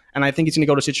undeniable, and I think he's going to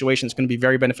go to a situation that's going to be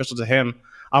very beneficial to him.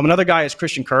 Another guy is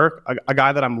Christian Kirk, a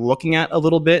guy that I'm looking at a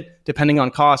little bit, depending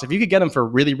on cost. If you could get him for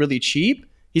really, really cheap,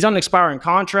 he's on an expiring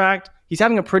contract. He's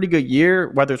having a pretty good year,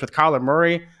 whether it's with Kyler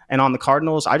Murray and on the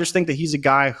Cardinals. I just think that he's a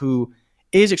guy who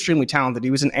is extremely talented.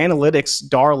 He was an analytics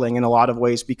darling in a lot of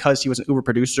ways because he was an uber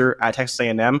producer at Texas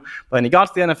A&M. But then he got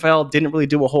to the NFL, didn't really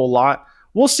do a whole lot.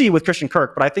 We'll see with Christian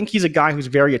Kirk, but I think he's a guy who's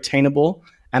very attainable,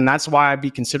 and that's why I'd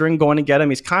be considering going to get him.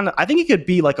 I think he could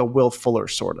be like a Will Fuller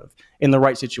sort of in the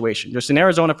right situation. Just in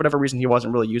Arizona, for whatever reason, he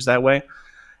wasn't really used that way.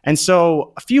 And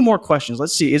so a few more questions.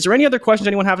 Let's see. Is there any other questions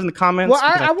anyone has in the comments? Well,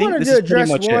 I wanted to address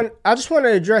one. I just want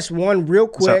to address one real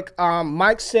quick.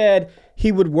 Mike said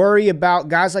he would worry about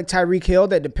guys like Tyreek Hill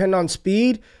that depend on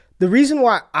speed. The reason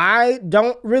why I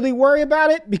don't really worry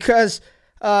about it, because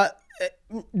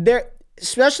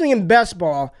especially in best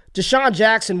ball, Deshaun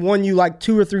Jackson won you like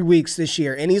 2 or 3 weeks this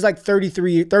year, and he's like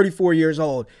 34 years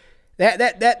old.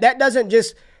 That doesn't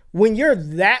just, when you're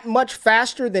that much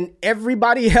faster than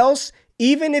everybody else,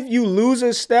 even if you lose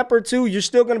a step or two, you're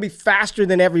still going to be faster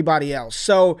than everybody else.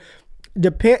 So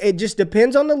it just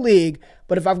depends on the league.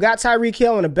 But if I've got Tyreek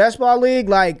Hill in a best ball league,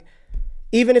 like,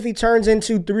 even if he turns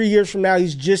into 3 years from now,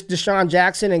 he's just Deshaun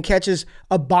Jackson and catches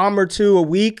a bomb or two a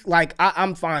week, like,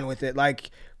 I'm fine with it.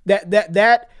 Like,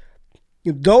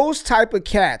 those type of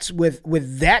cats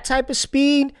with that type of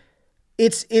speed,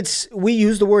 we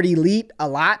use the word elite a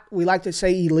lot. We like to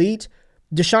say elite.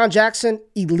 Deshaun Jackson,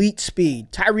 elite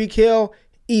speed. Tyreek Hill,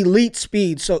 elite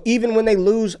speed. So even when they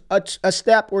lose a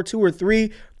step or 2 or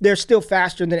 3, they're still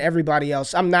faster than everybody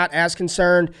else. I'm not as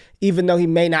concerned, even though he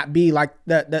may not be like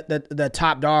the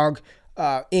top dog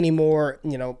anymore,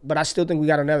 but I still think we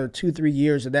got another 2-3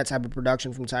 years of that type of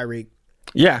production from Tyreek.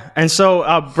 Yeah, and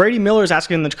so Brady Miller is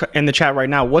asking in the chat right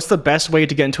now, what's the best way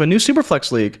to get into a new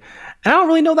Superflex league? And I don't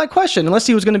really know that question, unless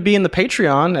he was going to be in the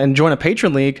Patreon and join a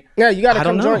patron league. Yeah, you got to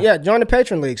come join. Yeah, join the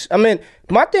patron leagues. I mean,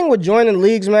 my thing with joining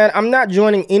leagues, man, I'm not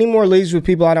joining any more leagues with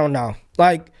people I don't know.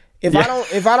 Like, if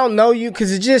I don't know you,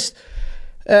 because it's just,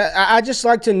 I just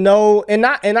like to know, and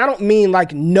I don't mean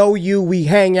like know you. We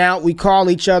hang out, we call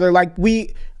each other, like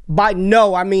by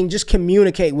no, I mean just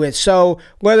communicate with. So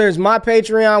whether it's my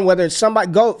Patreon, whether it's somebody,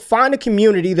 go find a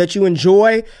community that you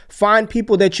enjoy, find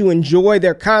people that you enjoy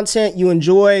their content, you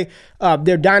enjoy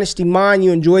their Dynasty Mind,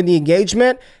 you enjoy the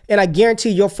engagement, and I guarantee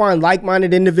you'll find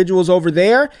like-minded individuals over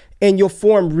there, and you'll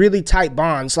form really tight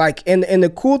bonds. Like, and the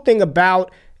cool thing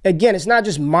about, again, it's not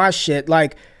just my shit,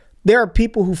 like, there are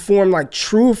people who form like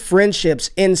true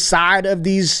friendships inside of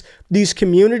these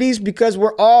communities because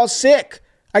we're all sick.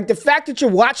 Like, the fact that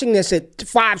you're watching this at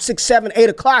 5, 6, 7, 8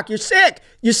 o'clock, you're sick.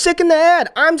 You're sick in the head.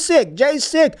 I'm sick. Jay's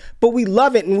sick. But we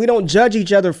love it, and we don't judge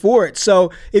each other for it.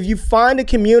 So if you find a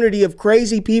community of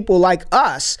crazy people like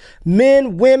us,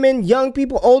 men, women, young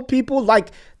people, old people, like,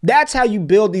 that's how you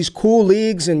build these cool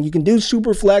leagues, and you can do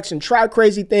Superflex and try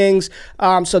crazy things.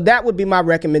 So that would be my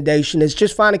recommendation, is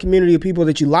just find a community of people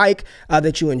that you like,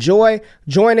 that you enjoy,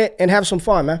 join it, and have some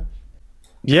fun, man.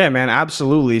 Yeah, man,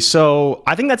 absolutely. So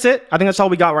I think that's it. I think that's all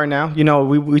we got right now.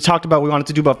 We talked about, we wanted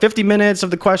to do about 50 minutes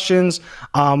of the questions.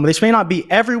 This may not be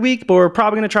every week, but we're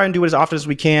probably going to try and do it as often as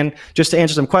we can just to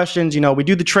answer some questions. We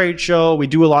do the trade show. We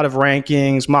do a lot of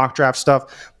rankings, mock draft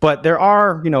stuff. But there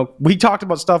are, we talked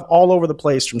about stuff all over the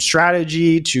place, from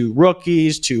strategy to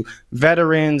rookies to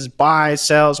veterans, buys,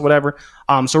 sells, whatever.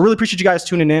 So really appreciate you guys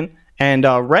tuning in. And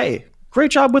Ray,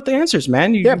 great job with the answers,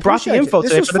 man. You brought the info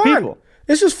today for the people.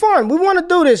 This is fun. We want to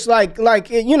do this. Like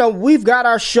we've got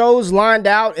our shows lined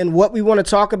out and what we want to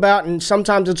talk about, and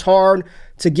sometimes it's hard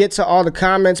to get to all the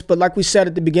comments. But like we said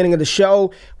at the beginning of the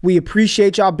show, we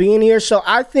appreciate y'all being here. So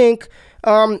I think,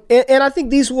 and I think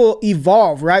these will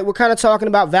evolve, right? We're kind of talking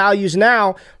about values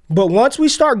now, but once we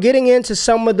start getting into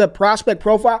some of the prospect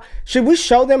profile, should we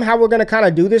show them how we're going to kind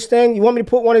of do this thing? You want me to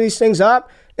put one of these things up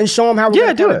and show them how we're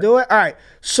going to do it? All right.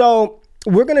 So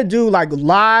we're going to do like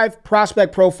live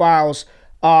prospect profiles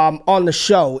on the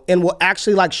show, and we'll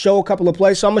actually like show a couple of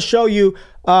plays. So I'm gonna show you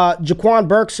Jaquan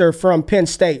Burkser from Penn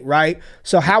State, right?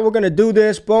 So how we're gonna do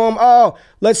this, boom, oh,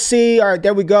 let's see, all right,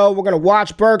 there we go. We're gonna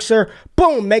watch Burkser,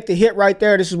 boom, make the hit right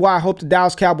there. This is why I hope the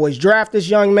Dallas Cowboys draft this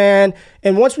young man.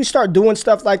 And once we start doing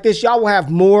stuff like this, y'all will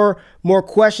have more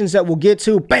questions that we'll get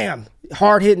to. Bam,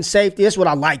 hard-hitting safety. That's what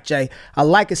I like, Jay. I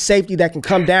like a safety that can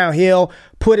come downhill,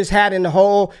 put his hat in the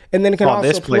hole, and then it can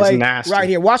also play right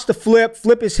here. Watch the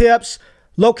flip his hips,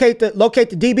 locate the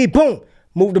DB, boom,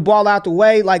 move the ball out the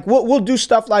way. Like we'll do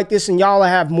stuff like this, and y'all will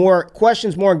have more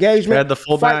questions, more engagement. Add the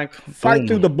fullback, fight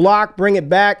through the block, bring it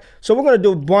back. So we're gonna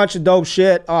do a bunch of dope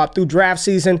shit through draft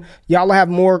season. Y'all will have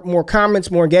more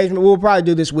comments, more engagement. We'll probably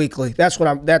do this weekly.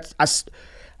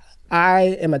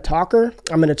 I am a talker.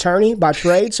 I'm an attorney by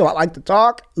trade, so I like to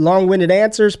talk, long-winded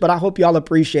answers, but I hope y'all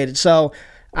appreciate it. So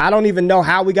I don't even know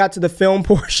how we got to the film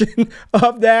portion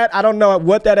of that. I don't know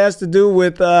what that has to do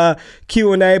with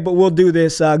Q&A, but we'll do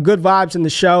this. Good vibes in the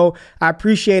show. I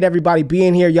appreciate everybody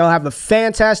being here. Y'all have a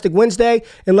fantastic Wednesday,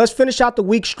 and let's finish out the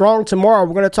week strong tomorrow.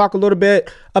 We're going to talk a little bit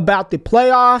about the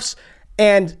playoffs,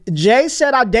 and Jay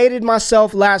said I dated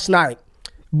myself last night,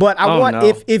 but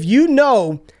if you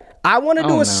know, I want to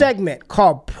do a segment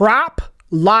called Prop,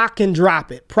 Lock, and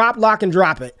Drop It. Prop, Lock, and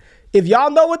Drop It. If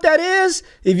y'all know what that is,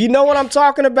 if you know what I'm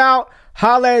talking about,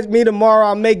 holla at me tomorrow.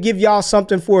 I may give y'all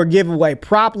something for a giveaway.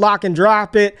 Prop, Lock, and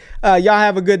Drop It. Y'all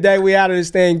have a good day. We out of this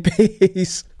thing.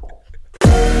 Peace.